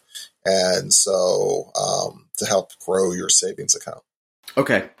pick. And so to help grow your savings account.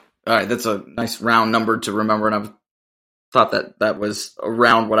 Okay. All right. That's a nice round number to remember. And I thought that was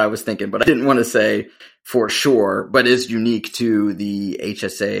around what I was thinking, but I didn't want to say for sure, but is unique to the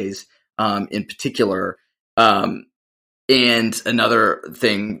HSAs in particular. And another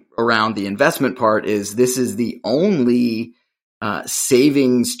thing around the investment part is this is the only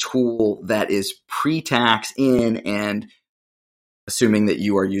savings tool that is pre-tax in, and assuming that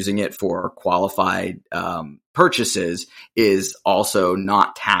you are using it for qualified purchases, is also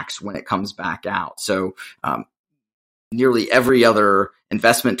not taxed when it comes back out. So nearly every other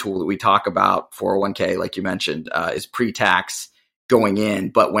investment tool that we talk about, 401k, like you mentioned, is pre-tax going in.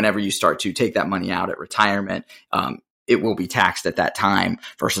 But whenever you start to take that money out at retirement, it will be taxed at that time,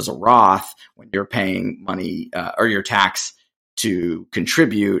 versus a Roth when you're paying money or your tax to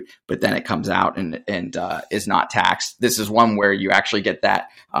contribute, but then it comes out and is not taxed. This is one where you actually get that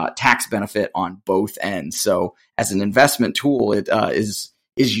tax benefit on both ends. So as an investment tool, it is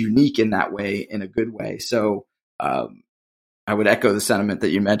unique in that way, in a good way. So I would echo the sentiment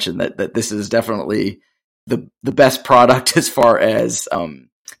that you mentioned, that this is definitely the best product as far as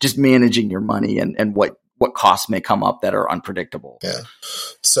just managing your money and what costs may come up that are unpredictable. Yeah.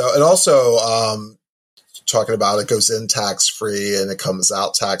 So, and also, talking about it goes in tax-free and it comes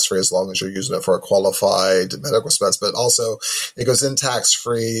out tax-free as long as you're using it for a qualified medical expense. But also it goes in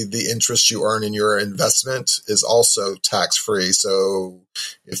tax-free. The interest you earn in your investment is also tax-free. So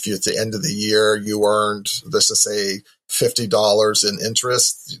if you, at the end of the year, you earned, let's just say $50 in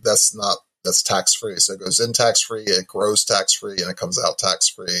interest, that's tax-free. So it goes in tax-free, it grows tax-free, and it comes out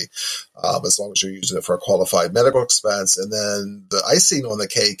tax-free as long as you're using it for a qualified medical expense. And then the icing on the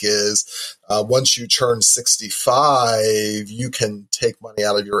cake is once you turn 65, you can take money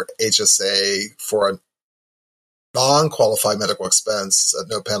out of your HSA for a non-qualified medical expense at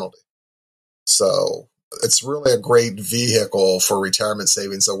no penalty. So it's really a great vehicle for retirement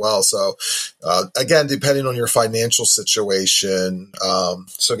savings as well. So, again, depending on your financial situation.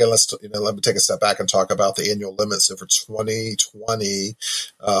 So again, let me take a step back and talk about the annual limit. So for 2020,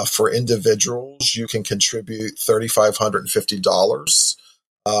 for individuals, you can contribute $3,550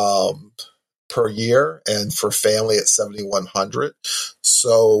 per year, and for family, it's $7,100.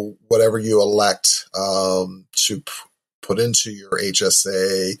 So whatever you elect to put into your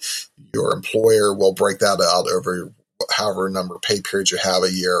HSA, your employer will break that out over however number of pay periods you have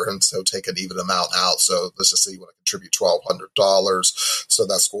a year, and so take an even amount out. So let's just say you want to contribute $1,200. So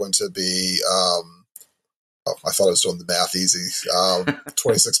that's going to be, I thought I was doing the math easy,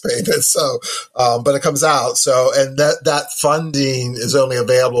 26 payments. So, but it comes out. So, and that funding is only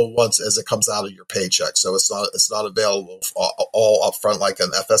available once as it comes out of your paycheck. So it's not available all upfront like an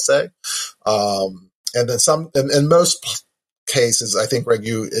FSA. And then in most cases, I think, Greg,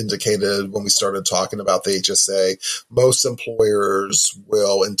 you indicated when we started talking about the HSA, most employers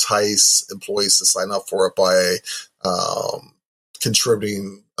will entice employees to sign up for it by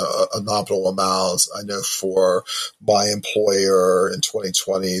contributing a nominal amount. I know for my employer in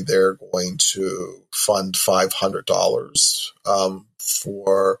 2020, they're going to fund $500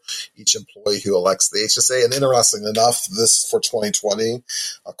 for each employee who elects the HSA. And interesting enough, this for 2020,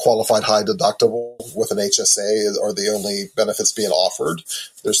 a qualified high deductible with an HSA are the only benefits being offered.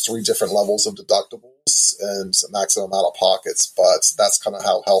 There's 3 different levels of deductibles and maximum out of pockets, but that's kind of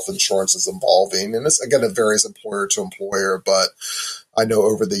how health insurance is evolving. And this, again, it varies employer to employer, but I know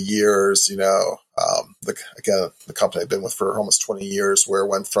over the years, the company I've been with for almost 20 years, where it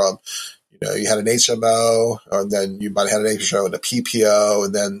went from, you had an HMO, and then you might have had an HMO and a PPO,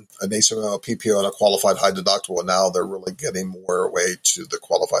 and then an HMO, a PPO, and a qualified high deductible. And now they're really getting more away to the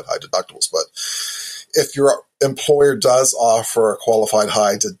qualified high deductibles. But if your employer does offer a qualified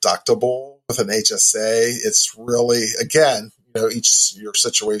high deductible with an HSA, it's really, again, your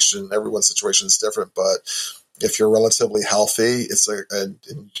situation, everyone's situation is different, but if you're relatively healthy,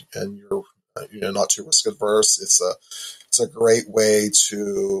 and you're not too risk adverse, it's a great way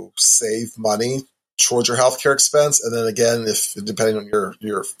to save money towards your healthcare expense. And then again, if depending on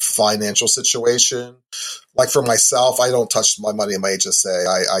your financial situation, like for myself, I don't touch my money in my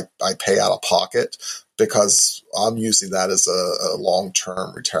HSA. I pay out of pocket because I'm using that as a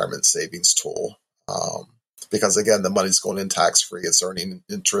long-term retirement savings tool. Because again, the money's going in tax-free. It's earning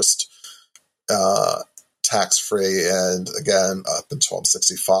interest tax-free. And again, up until I'm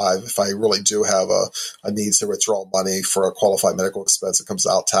 65, if I really do have a need to withdraw money for a qualified medical expense, it comes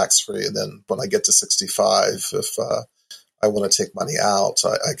out tax-free. And then when I get to 65, if I want to take money out,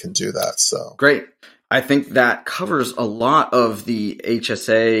 I can do that. So great. I think that covers a lot of the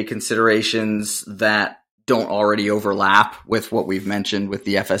HSA considerations that don't already overlap with what we've mentioned with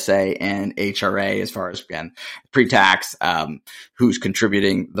the FSA and HRA, as far as, again, pre-tax, who's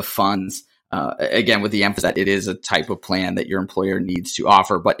contributing the funds. Again, with the emphasis that it is a type of plan that your employer needs to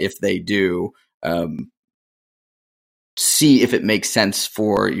offer, but if they do, see if it makes sense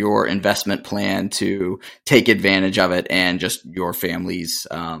for your investment plan to take advantage of it and just your family's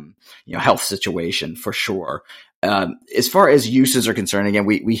health situation for sure. As far as uses are concerned, again,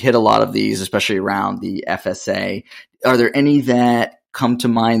 we hit a lot of these, especially around the FSA. Are there any that come to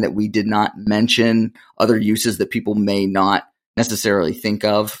mind that we did not mention, other uses that people may not necessarily think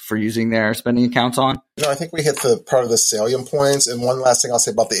of for using their spending accounts on? I think we hit the part of the salient points. And one last thing I'll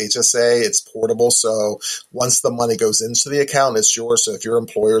say about the HSA, it's portable. So once the money goes into the account, it's yours. So if your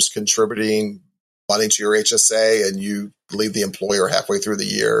employer is contributing money to your HSA and you leave the employer halfway through the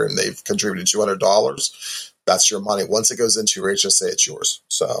year and they've contributed $200, that's your money. Once it goes into your HSA, it's yours.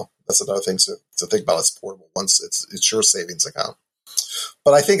 So that's another thing to think about. It's portable. Once it's your savings account.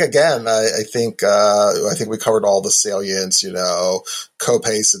 But I think, again, I think we covered all the salients,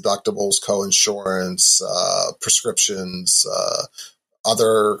 co-pays, deductibles, co-insurance, prescriptions,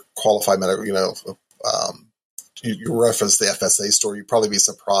 other qualified medical, you referenced the FSA store. You'd probably be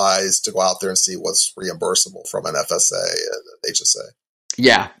surprised to go out there and see what's reimbursable from an FSA and HSA.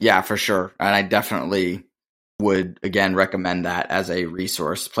 Yeah, for sure. And I definitely would, again, recommend that as a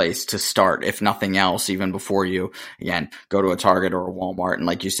resource place to start, if nothing else, even before you, again, go to a Target or a Walmart. And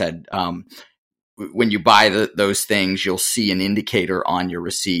like you said, when you buy those things, you'll see an indicator on your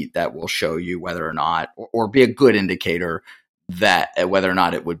receipt that will show you whether or not, or be a good indicator that whether or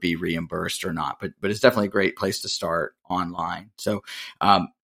not it would be reimbursed or not. But it's definitely a great place to start online. So I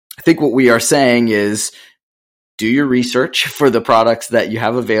think what we are saying is, do your research for the products that you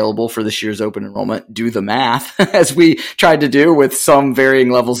have available for this year's open enrollment. Do the math, as we tried to do with some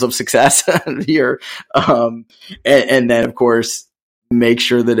varying levels of success here. And then, of course, make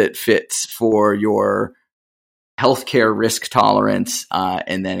sure that it fits for your healthcare risk tolerance.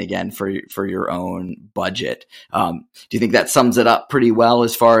 And then again, for your own budget. Do you think that sums it up pretty well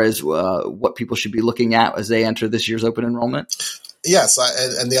as far as what people should be looking at as they enter this year's open enrollment? Yes,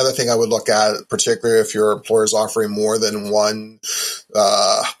 and the other thing I would look at, particularly if your employer is offering more than one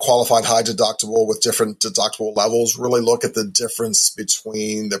qualified high deductible with different deductible levels, really look at the difference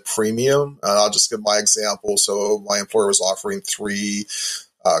between the premium. I'll just give my example. So my employer was offering 3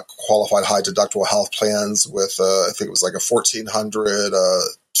 qualified high deductible health plans with, I think it was like a $1,400,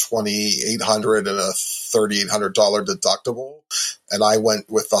 $2,800, and a $3,800 deductible. And I went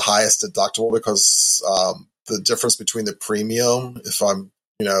with the highest deductible because the difference between the premium, again,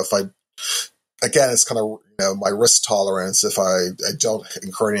 it's kind of, my risk tolerance. If I don't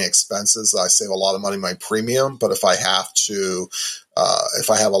incur any expenses, I save a lot of money on my premium. But if I have to, if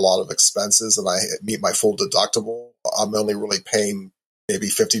I have a lot of expenses and I meet my full deductible, I'm only really paying maybe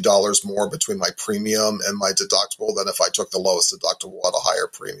 $50 more between my premium and my deductible than if I took the lowest deductible at a higher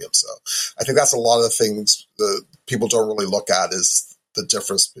premium. So I think that's a lot of the things that people don't really look at is the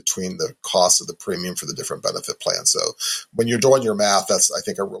difference between the cost of the premium for the different benefit plans. So when you're doing your math, that's, I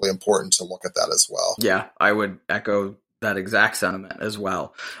think, really important to look at that as well. Yeah, I would echo that exact sentiment as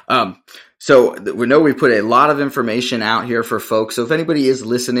well. So we know we put a lot of information out here for folks. So if anybody is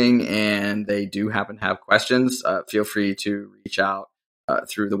listening and they do happen to have questions, feel free to reach out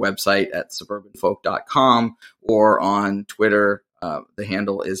through the website at suburbanfolk.com or on Twitter. The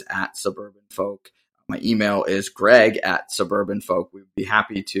handle is @suburbanfolk. My email is greg@suburbanfolk. We'd be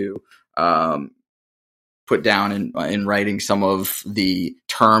happy to put down in writing some of the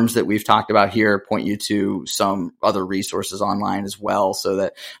terms that we've talked about here, point you to some other resources online as well, so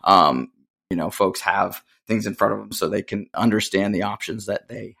that folks have things in front of them so they can understand the options that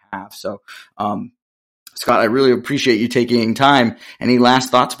they have. So, Scott, I really appreciate you taking time. Any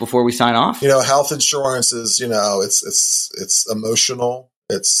last thoughts before we sign off? Health insurance is, it's emotional.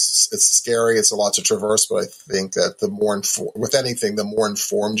 It's scary. It's a lot to traverse, but I think that the more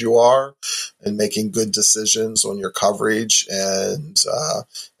informed you are in making good decisions on your coverage and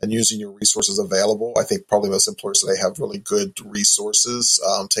using your resources available, I think probably most employers today have really good resources.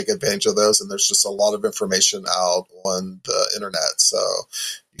 Take advantage of those, and there's just a lot of information out on the internet. So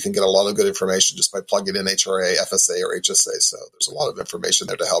you can get a lot of good information just by plugging in HRA, FSA, or HSA. So there's a lot of information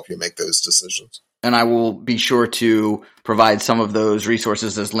there to help you make those decisions. And I will be sure to provide some of those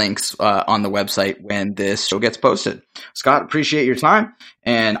resources as links on the website when this show gets posted. Scott, appreciate your time,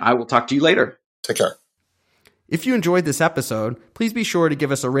 and I will talk to you later. Take care. If you enjoyed this episode, please be sure to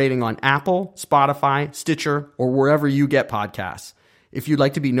give us a rating on Apple, Spotify, Stitcher, or wherever you get podcasts. If you'd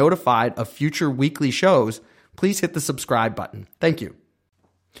like to be notified of future weekly shows, please hit the subscribe button. Thank you.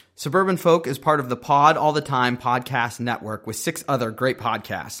 Suburban Folk is part of the Pod All the Time podcast network with 6 other great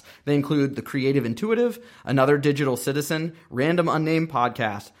podcasts. They include The Creative Intuitive, Another Digital Citizen, Random Unnamed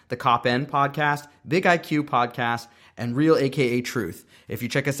Podcast, The Cop N Podcast, Big IQ Podcast, and Real AKA Truth. If you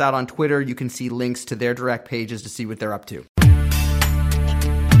check us out on Twitter, you can see links to their direct pages to see what they're up to.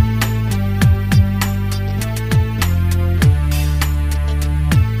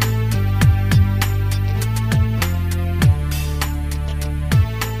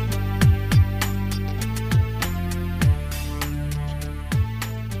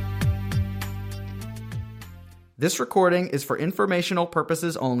 This recording is for informational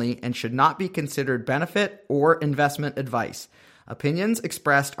purposes only and should not be considered benefit or investment advice. Opinions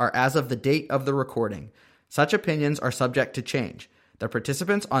expressed are as of the date of the recording. Such opinions are subject to change. The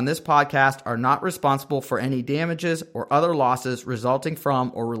participants on this podcast are not responsible for any damages or other losses resulting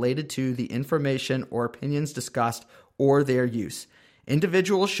from or related to the information or opinions discussed or their use.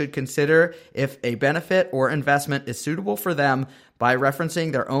 Individuals should consider if a benefit or investment is suitable for them by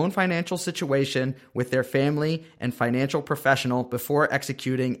referencing their own financial situation with their family and financial professional before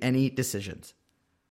executing any decisions.